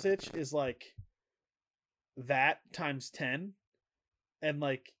devil's itch is like that times 10, and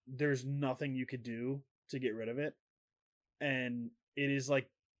like there's nothing you could do to get rid of it. And it is like,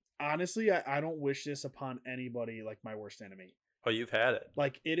 honestly, I don't wish this upon anybody, like my worst enemy. Oh, you've had it.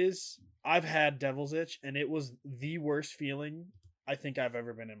 Like it is, I've had devil's itch and it was the worst feeling I think I've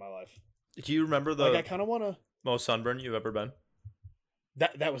ever been in my life. Do you remember the Like I kind of want to, most sunburn you've ever been?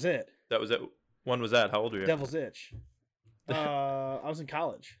 that was it. That was it. When was that? How old were you? Devil's itch. I was in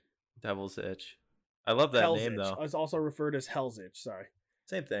college. Devil's itch. I love that Hell's name itch. though. It's also referred as hell's itch. Sorry.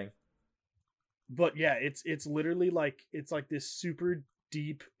 Same thing. But yeah, it's literally like, it's like this super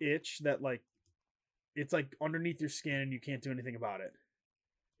deep itch that like, it's like underneath your skin and you can't do anything about it.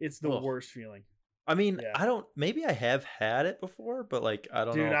 It's the Ugh. worst feeling. I mean, Yeah. maybe I have had it before, but like I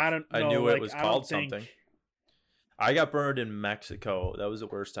don't know. Dude, I don't know. I knew like, it was I don't called think- something. I got burned in Mexico. That was the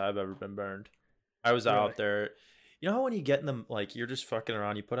worst I've ever been burned. I was out Really? there. You know how when you get in them, like you're just fucking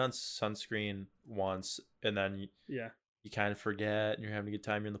around, you put on sunscreen once and then Yeah. you kind of forget and you're having a good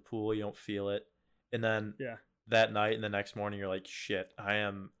time. You're in the pool, you don't feel it. And then Yeah. that night and the next morning, you're like, shit, I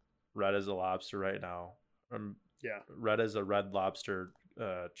am red as a lobster right now. I'm Yeah. red as a red lobster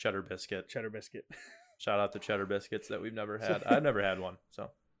cheddar biscuit. Cheddar biscuit. Shout out to cheddar biscuits that we've never had. I've never had one.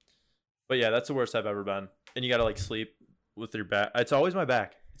 So, but yeah, that's the worst I've ever been. And you got to like sleep with your back. It's always my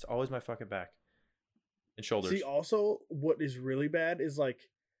back. It's always my fucking back and shoulders. See, also, what is really bad is like,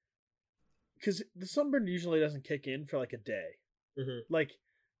 because the sunburn usually doesn't kick in for like a day. Mhm. Like,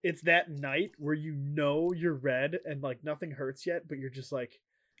 it's that night where you know you're red and like nothing hurts yet, but you're just like,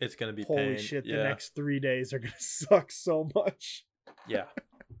 It's going to be holy pain. shit, Yeah. the next 3 days are going to suck so much. Yeah.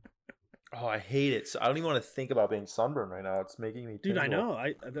 Oh, I hate it. So I don't even want to think about being sunburned right now. It's making me Dude, I tingle.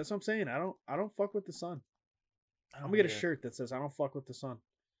 know. That's what I'm saying. I don't fuck with the sun. I I'm don't gonna get a either. shirt that says I don't fuck with the sun.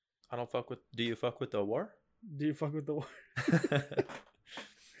 I don't fuck with. Do you fuck with the war? Do you fuck with the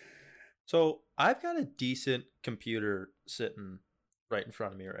So I've got a decent computer sitting right in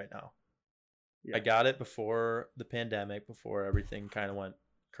front of me right now. Yeah. I got it before the pandemic, before everything kind of went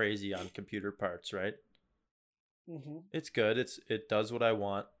crazy on computer parts, right? Mm-hmm. It's good. It does what I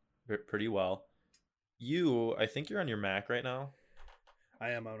want pretty well. I think you're on your Mac right now,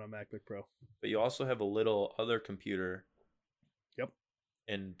 I am on a MacBook Pro. but you also have a little other computer. Yep.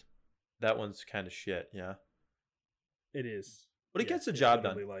 And that one's kind of shit, yeah. It is. But it Yeah, gets the it's job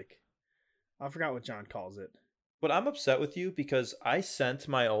done. literally Like, I forgot what John calls it. But I'm upset with you because I sent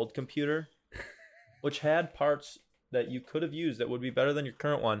my old computer, which had parts that you could have used that would be better than your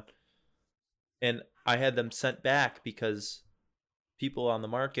current one. And I had them sent back because people on the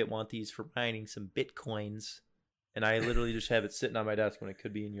market want these for mining some Bitcoins. And I literally just have it sitting on my desk when it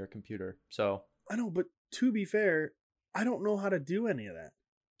could be in your computer. So, I know, but to be fair, I don't know how to do any of that.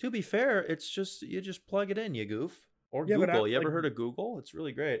 to be fair, it's just, you just plug it in, you goof. Or Yeah, but Google. I- You ever like- heard of Google? It's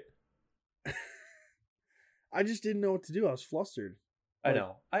really great. I just didn't know what to do. I was flustered. I Like,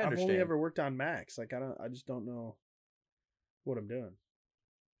 know. I I've understand. only ever worked on Macs. Like I just don't know what I'm doing.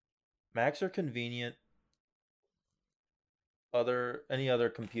 Macs are convenient. Any other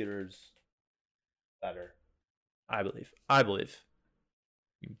computers better. I believe.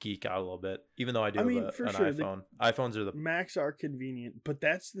 You geek out a little bit, even though I do I have mean, an for sure, iPhone. iPhones are the Macs are convenient, but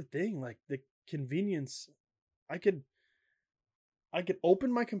that's the thing. Like the convenience, I could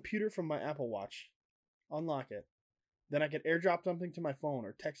open my computer from my Apple Watch, unlock it, then I could AirDrop something to my phone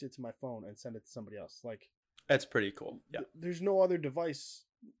or text it to my phone and send it to somebody else. Like that's pretty cool. Yeah, there's no other device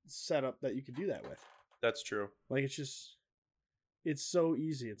setup that you could do that with. that's true. Like it's so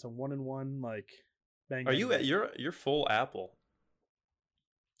easy. It's a one-in-one. Like bang. Are bang, you bang. you're full Apple?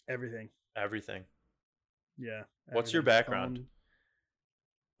 Everything? Everything Yeah. What's your everything. background?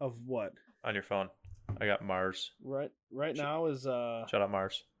 Phone of what? on your phone. I got Mars. Right now is Shout out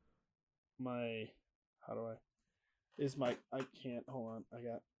Mars. my how do I is my I can't hold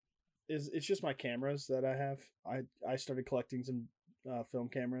on. It's just my cameras that I have. I started collecting some film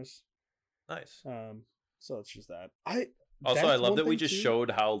cameras. Nice. So it's just that. Also, I That's love one that we thing, just too.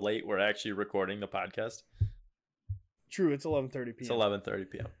 showed how late we're actually recording the podcast. True, it's 11:30 It's p.m. 11:30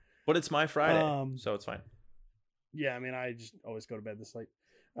 p.m. But it's my Friday, Um, so it's fine. Yeah, I mean, I just always go to bed this late.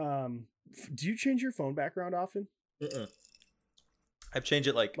 Do you change your phone background often? Mm-mm. I've changed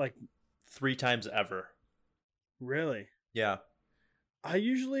it like Like, 3 times ever. really? Yeah. I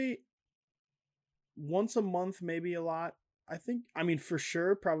usually once a month, maybe a lot. I mean, for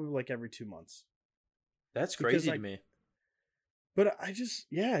sure, probably like every 2 months. That's Because, crazy to like, me. But I just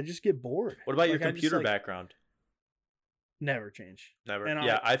get bored. What about your Like, I just, computer like, background? never change. Never. And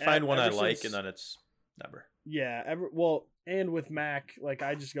Yeah, I find one I ever like, since- and then it's never. Yeah, and with Mac, like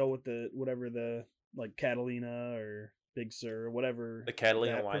I just go with the whatever the like Catalina or Big Sur or whatever The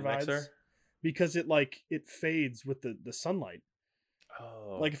Catalina that wine provides, mixer. because it fades with the sunlight.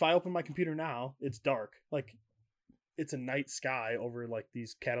 Oh. Like if I open my computer now, it's dark. Like it's a night sky over like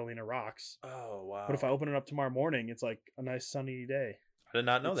these Catalina rocks. Oh wow. But if I open it up tomorrow morning, it's like a nice sunny day. I did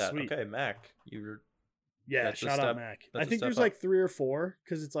not know it's that. sweet. Okay, Mac, you're Yeah, That's a shout step- out Mac. that's I a think step there's up. like 3 or 4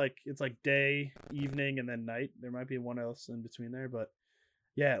 because it's like day, evening, and then night. There might be one else in between there, but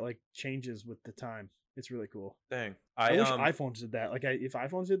yeah, it like changes with the time. It's really cool. dang. I wish iPhones did that. Like if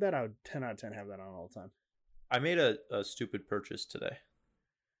iPhones did that, I would 10 out of 10 have that on all the time. I made a stupid purchase today.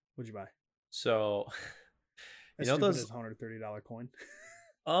 What'd you buy? So As know stupid those- as $130 coin.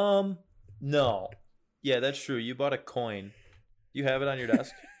 no. Yeah, that's true. You bought a coin. You have it on your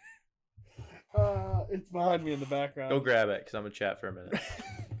desk? It's behind me in the background. Go grab it because I'm gonna chat for a minute.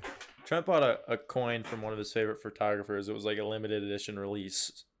 Trent bought a coin from one of his favorite photographers. It was like a limited edition release.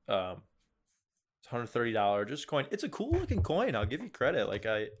 It's $130 just coin. It's a cool looking coin. I'll give you credit. Like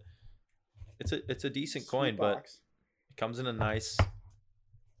it's a decent coin, but it comes in a nice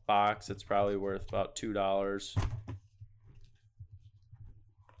box. It's probably worth about $2.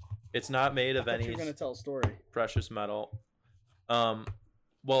 It's not made of any You're gonna tell a story. precious metal.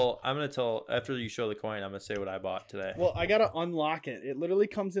 Well, I'm gonna tell after you show the coin. I'm gonna say what I bought today. Well, I gotta unlock it. It literally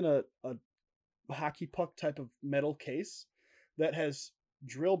comes in a hockey puck type of metal case that has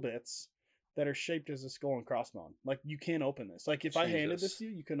drill bits that are shaped as a skull and crossbone. Like you can't open this. Like if I handed this Jesus. to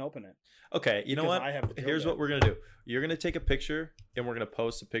you, you couldn't open it. Okay, you know Because what? I have the drill Here's bit. what we're gonna do. You're gonna take a picture, and we're gonna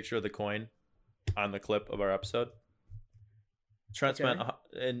post a picture of the coin on the clip of our episode. Trent Okay.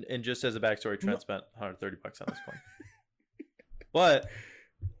 spent, and just as a backstory, Trent No. spent $130 on this coin. But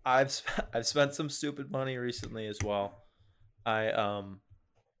I've spent some stupid money recently as well.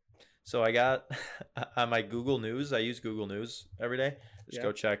 So I got on my Google News. I use Google News every day. Just Yeah.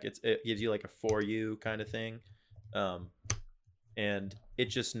 go check. It gives you like a for you kind of thing, and it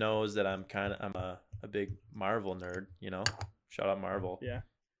just knows that I'm a big Marvel nerd. You know, shout out Marvel. Yeah.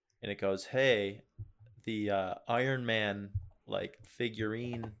 And it goes, hey, the Iron Man like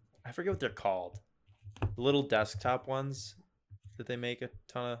figurine. I forget what they're called. The little desktop ones that they make a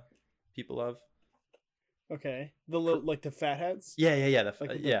ton of people of. Okay. The little like the fat heads. Yeah. Like with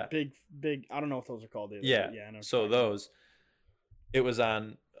the Yeah. big. I don't know what those are called either. Yeah. but yeah. I know what So you're talking about. those, it was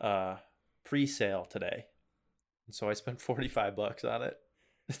on pre-sale today, and so I spent $45 on it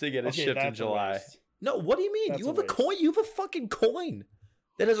to get it Okay, shipped in that's a July. waste. No, what do you mean? That's You a have a waste. coin. You have a fucking coin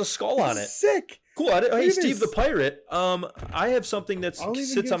that has a skull on it. Sick. Cool. Hey, Look at Steve the this. Pirate. I have something that I'll even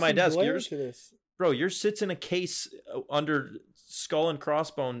sits give on my some desk. glare Yours, to this. bro. Yours sits in a case under skull and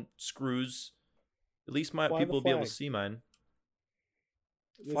crossbone screws. At least my Fly the people will be able to flag. see mine.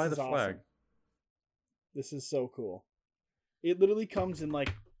 This Fly is the awesome. flag. This is so cool. It literally comes in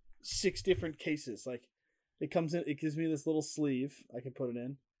like 6 different cases. Like it comes in. It gives me this little sleeve I can put it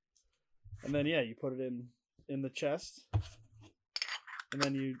in, and then yeah, you put it in the chest, and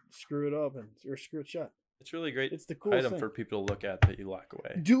then you screw it up or screw it shut. It's really great It's the coolest item thing. for people to look at that you lock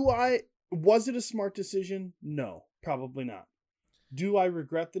away. Was it a smart decision? No, probably not. Do I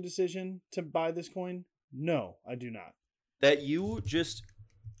regret the decision to buy this coin? No, I do not. That you just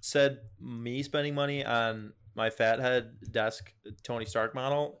said me spending money on my fathead desk Tony Stark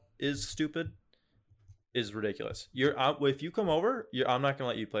model is stupid, is ridiculous. If you come over, I'm not gonna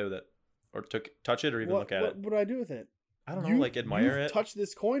let you play with it or touch it or even look at it. What do I do with it? I don't know, like admire You've it. touched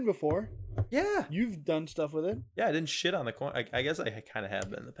this coin before. Yeah, You've done stuff with it. yeah. I didn't shit on the coin. I guess I kind of have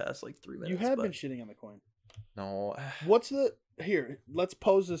been in the past like 3 minutes. You have but been shitting on the coin. no. What's the here? Let's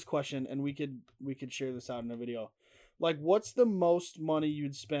pose this question, and we could share this out in a video. Like, what's the most money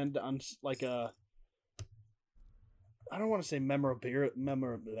you'd spend on like a? I don't want to say memorabilia.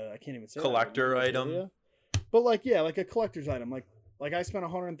 I can't even say that. Collector item? Memorabilia? But like, yeah, like a collector's item. Like I spent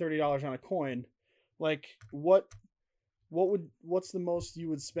 $130 on a coin. Like, what's the most you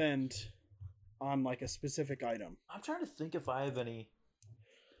would spend on like a specific item? I'm trying to think if I have any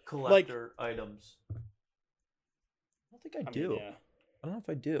collector items. don't think I do. yeah. I don't know if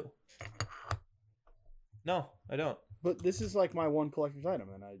I do. No, I don't. But this is like my one collector's item,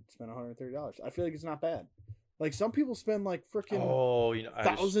 and I spent $130. I feel like it's not bad. Like some people spend like freaking Oh,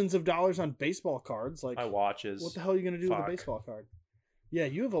 thousands of dollars on baseball cards. Like my watches. what the hell are you gonna do with a baseball card? Yeah,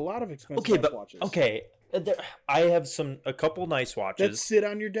 you have a lot of expensive watches. Okay, I have a couple nice watches that sit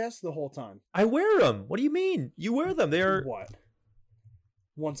on your desk the whole time. I wear them. What do you mean? You wear them? They're what?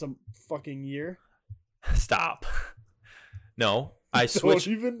 Once a fucking year? Stop. No, I switch.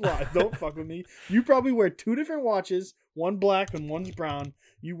 Don't even lie. Don't fuck with me. You probably wear 2 different watches, one black and one's brown.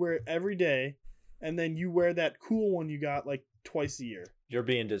 You wear it every day, and then you wear that cool one you got like twice a year. You're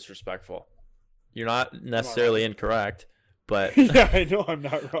being disrespectful. You're not necessarily incorrect, but yeah, I know I'm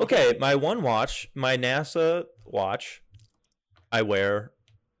not wrong. Okay, my one watch, my NASA watch, I wear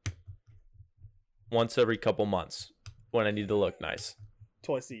once every couple months when I need to look nice.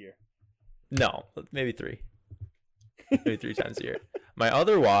 Twice a year. No, maybe 3. Maybe 3 times a year. My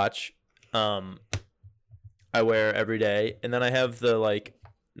other watch, I wear every day, and then I have the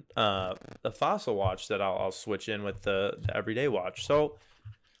Fossil watch that I'll switch in with the everyday watch. So,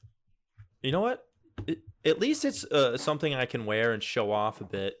 you know what? At least it's something I can wear and show off a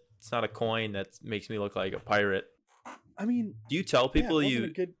bit. It's not a coin that makes me look like a pirate. I mean, do you tell people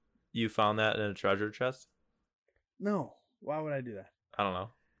you found that in a treasure chest? No. Why would I do that? I don't know.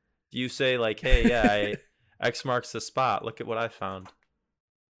 Do you say like, "Hey, yeah, X marks the spot. Look at what I found."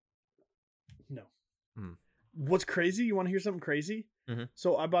 No. What's crazy? You want to hear something crazy? Mm-hmm.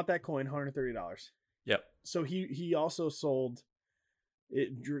 So I bought that coin, $130. Yep. So he also sold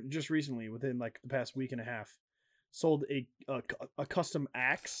it just recently, within like the past week and a half. Sold a custom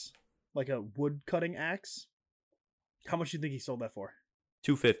axe, like a wood cutting axe. How much do you think he sold that for?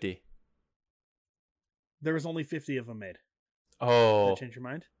 $250. There was only 50 of them made. Oh. Did that change your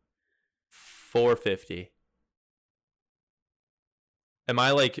mind? $450. Am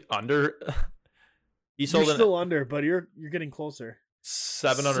I like under? He sold You're still under, but you're getting closer.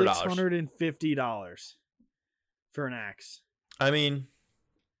 $700. $650 for an axe. I mean,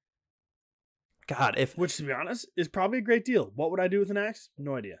 God, which to be honest is probably a great deal. What would I do with an axe?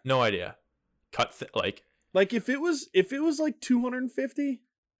 No idea. No idea. Cut like if it was like $250,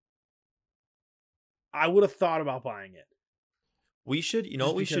 I would have thought about buying it. We should, you know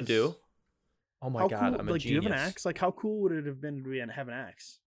what we should do? Oh my God, cool, I'm a genius. Do you have an axe? Like, how cool would it have been to have an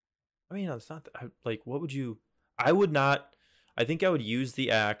axe? I mean, it's not like, what would you? I would not. I think I would use the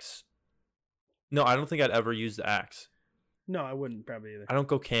axe. No, I don't think I'd ever use the axe. No, I wouldn't probably either. I don't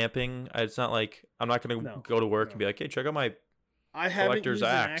go camping. It's not like I'm not going to go to work and be like, "Hey, check out my I haven't used an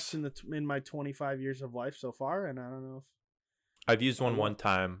axe in my 25 years of life so far, and I don't know if I've used one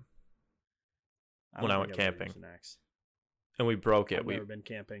time when I went camping, and we broke it. I've never been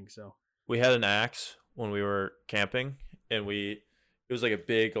camping, so we had an axe when we were camping, and it was like a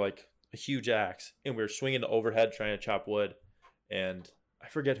big, like a huge axe, and we were swinging it overhead trying to chop wood, and I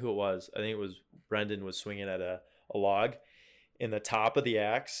forget who it was. I think it was Brendan was swinging at a log, and the top of the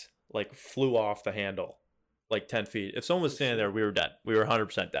axe like flew off the handle like 10 feet. If someone was standing there, we were dead. We were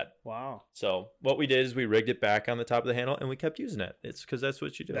 100% dead. Wow. So what we did is we rigged it back on the top of the handle, and we kept using it. It's because that's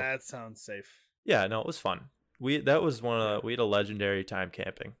what you do. That sounds safe. Yeah, no, it was fun. We had a legendary time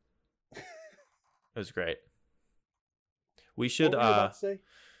camping. It was great. We should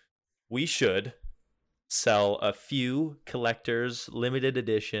we should sell a few collectors limited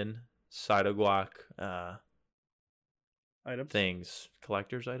edition Cider Guac items. Things.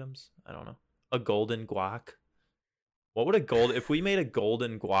 Collector's items? I don't know. A golden guac. What would if we made a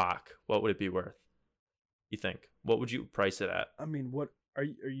golden guac, what would it be worth? You think? What would you price it at? I mean, what are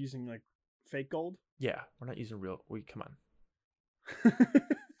you using, like fake gold? Yeah, we're not using real. Come on.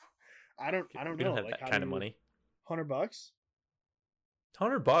 I don't We know. don't have like, that kind of money. $100?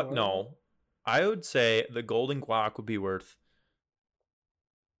 $100? No. I would say the golden guac would be worth.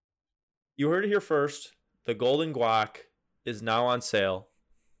 You heard it here first. The golden guac is now on sale.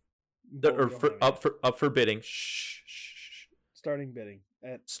 Up for bidding. Shh. Starting bidding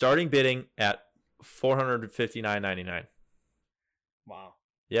at $459.99. Wow.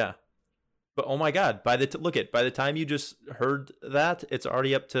 Yeah. But oh my God, by the time you just heard that, it's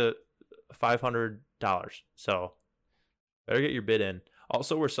already up to $500. So better get your bid in.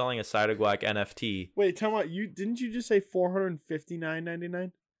 Also, we're selling a Cider Guac NFT. Wait, tell me, didn't you just say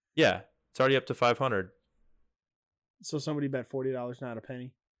 $459.99? Yeah, it's already up to $500. So somebody bet $40, not a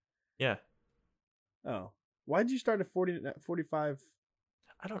penny. Yeah. Oh, why'd you start at 45?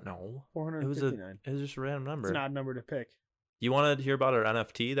 I don't know. 459. It was just a random number. It's an odd number to pick. You want to hear about our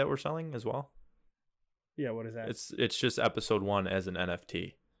NFT that we're selling as well? Yeah, what is that? It's just episode 1 as an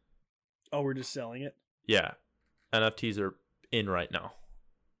NFT. Oh, we're just selling it? Yeah. NFTs are in right now.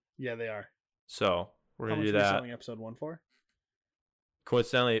 Yeah, they are. So we're How gonna much do are we that. selling episode 1 for?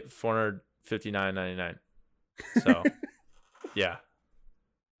 Coincidentally, $459.99. So yeah,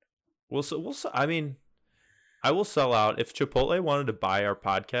 we'll. I mean, I will sell out if Chipotle wanted to buy our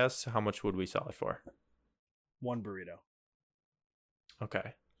podcast. How much would we sell it for? 1 burrito.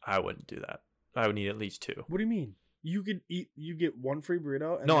 Okay, I wouldn't do that. I would need at least 2. What do you mean? You could eat. You get 1 free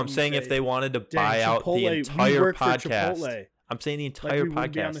burrito. And No, then I'm you saying if say, they wanted to "Dang, buy out the Chipotle, we entire work for podcast. Chipotle." I'm saying the Like entire we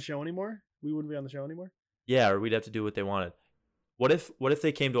wouldn't be on the podcast. show anymore. We wouldn't be on the show anymore. Yeah, or we'd have to do what they wanted. What if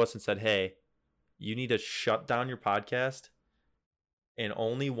they came to us and said, "Hey, you need to shut down your podcast, and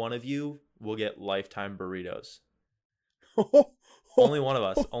only one of you will get lifetime burritos. Only one of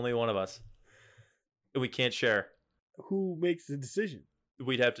us. Only one of us. We can't share. Who makes the decision?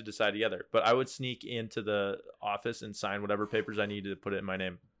 We'd have to decide together. But I would sneak into the office and sign whatever papers I needed to put it in my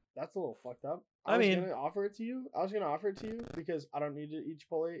name. That's a little fucked up. I I was mean- gonna offer it to you. I was gonna offer it to you because I don't need to eat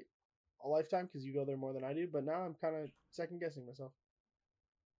Chipotle a lifetime because you go there more than I do. But now I'm kind of second guessing myself.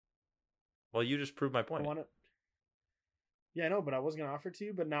 Well, you just proved my I point. want it. Yeah, I know, but I was gonna offer it to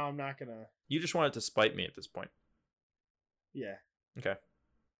you, but now I'm not gonna. You just wanted to spite me at this point. Yeah, Okay.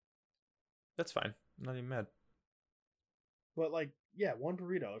 That's fine. I'm not even mad. but like, yeah, 1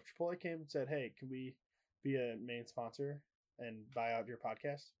 burrito. If Chipotle came and said, "Hey, can we be a main sponsor and buy out your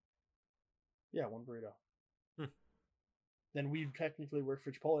podcast?" Yeah, 1 burrito. Hmm. Then we technically work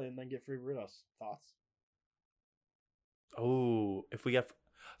for Chipotle and then get free burritos. Thoughts? Oh, if we get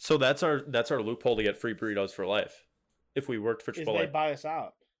so that's our loophole to get free burritos for life. If we worked for Is they Chipotle, buy us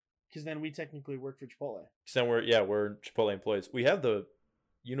out because then we technically work for Chipotle. 'cause then we're Chipotle employees. We have the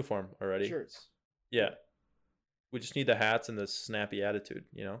uniform already. Shirts. Yeah. We just need the hats and the snappy attitude,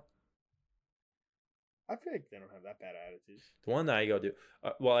 you know? I feel like they don't have that bad attitudes. The one that I go to.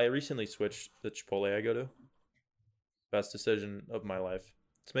 Well, I recently switched the Chipotle I go to. Best decision of my life.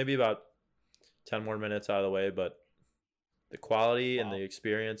 It's maybe about 10 more minutes out of the way, but the quality and Wow. the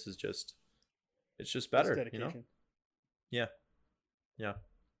experience is just, it's just That's better, you know? dedication. Yeah. Yeah.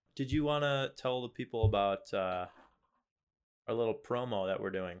 Did you want to tell the people about our little promo that we're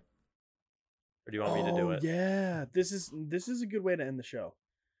doing? Or do you want me to do it? Yeah, this is a good way to end the show.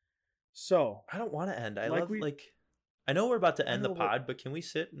 So I don't want to end. I Like love we- I know we're about to I end the know, but- pod, but can we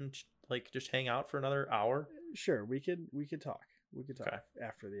sit and just hang out for another hour? sure, we could talk. We could talk Okay.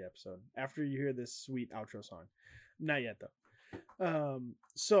 after the episode. After you hear this sweet outro song. Not yet though.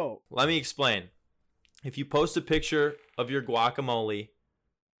 So Let me explain. If you post a picture of your guacamole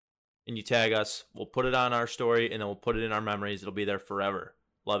and you tag us, we'll put it on our story and then we'll put it in our memories. It'll be there forever.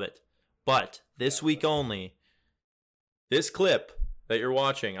 Love it. But this week only, this clip that you're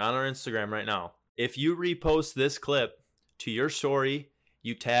watching on our Instagram right now, if you repost this clip to your story,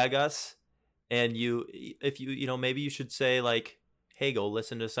 you tag us, and maybe you should say like, hey, go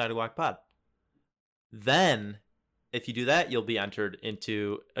listen to Sidewalk Pod. Then if you do that, you'll be entered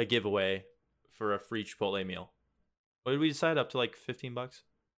into a giveaway for a free Chipotle meal. What did we decide? Up to like $15?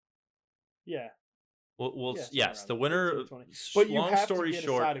 yeah, We'll yeah, yes, somewhere the around winner. 15, 20. But you long have story to get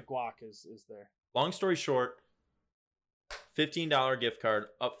short, a side of guac is there. long story short, $15 gift card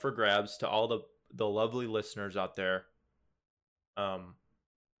up for grabs to all the lovely listeners out there.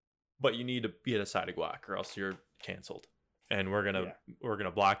 But you need to be at a side of guac or else you're canceled. And we're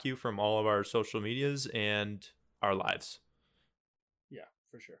gonna block you from all of our social medias and our lives. Yeah,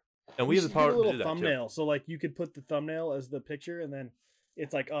 for sure. And we have the should power a to little do that too. thumbnail. So like you could put the thumbnail as the picture, and then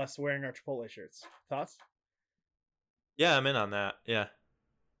it's like us wearing our Chipotle shirts. Thoughts? Yeah, I'm in on that. Yeah.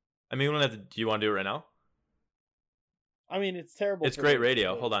 I mean, we don't have to. Do you want to do it right now? I mean, it's terrible. It's for great the-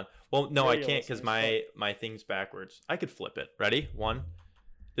 radio. the- Hold on. Well, no, I radio can't because listeners, my thing's backwards. I could flip it. Ready? 1.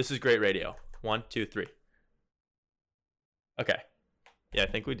 This is great radio. 1, 2, 3. Okay. Yeah, I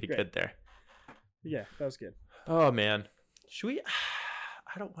think we did Great. good there. Yeah, that was good. Oh man, should we?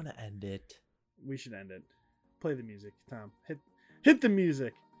 I don't want to end it. We should end it. Play the music, Tom. Hit the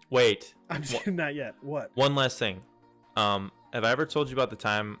music. Wait. I'm just not yet. What? One last thing. Have I ever told you about the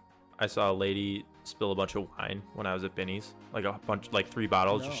time I saw a lady spill a bunch of wine when I was at Binny's? Like a bunch, like 3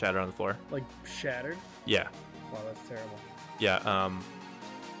 bottles just No. shattered on the floor. Like shattered? Yeah. Wow, that's terrible. Yeah.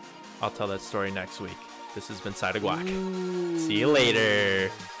 I'll tell that story next week. This has been Side of Guac. Ooh. See you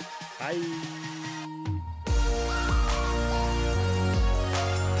later. Bye.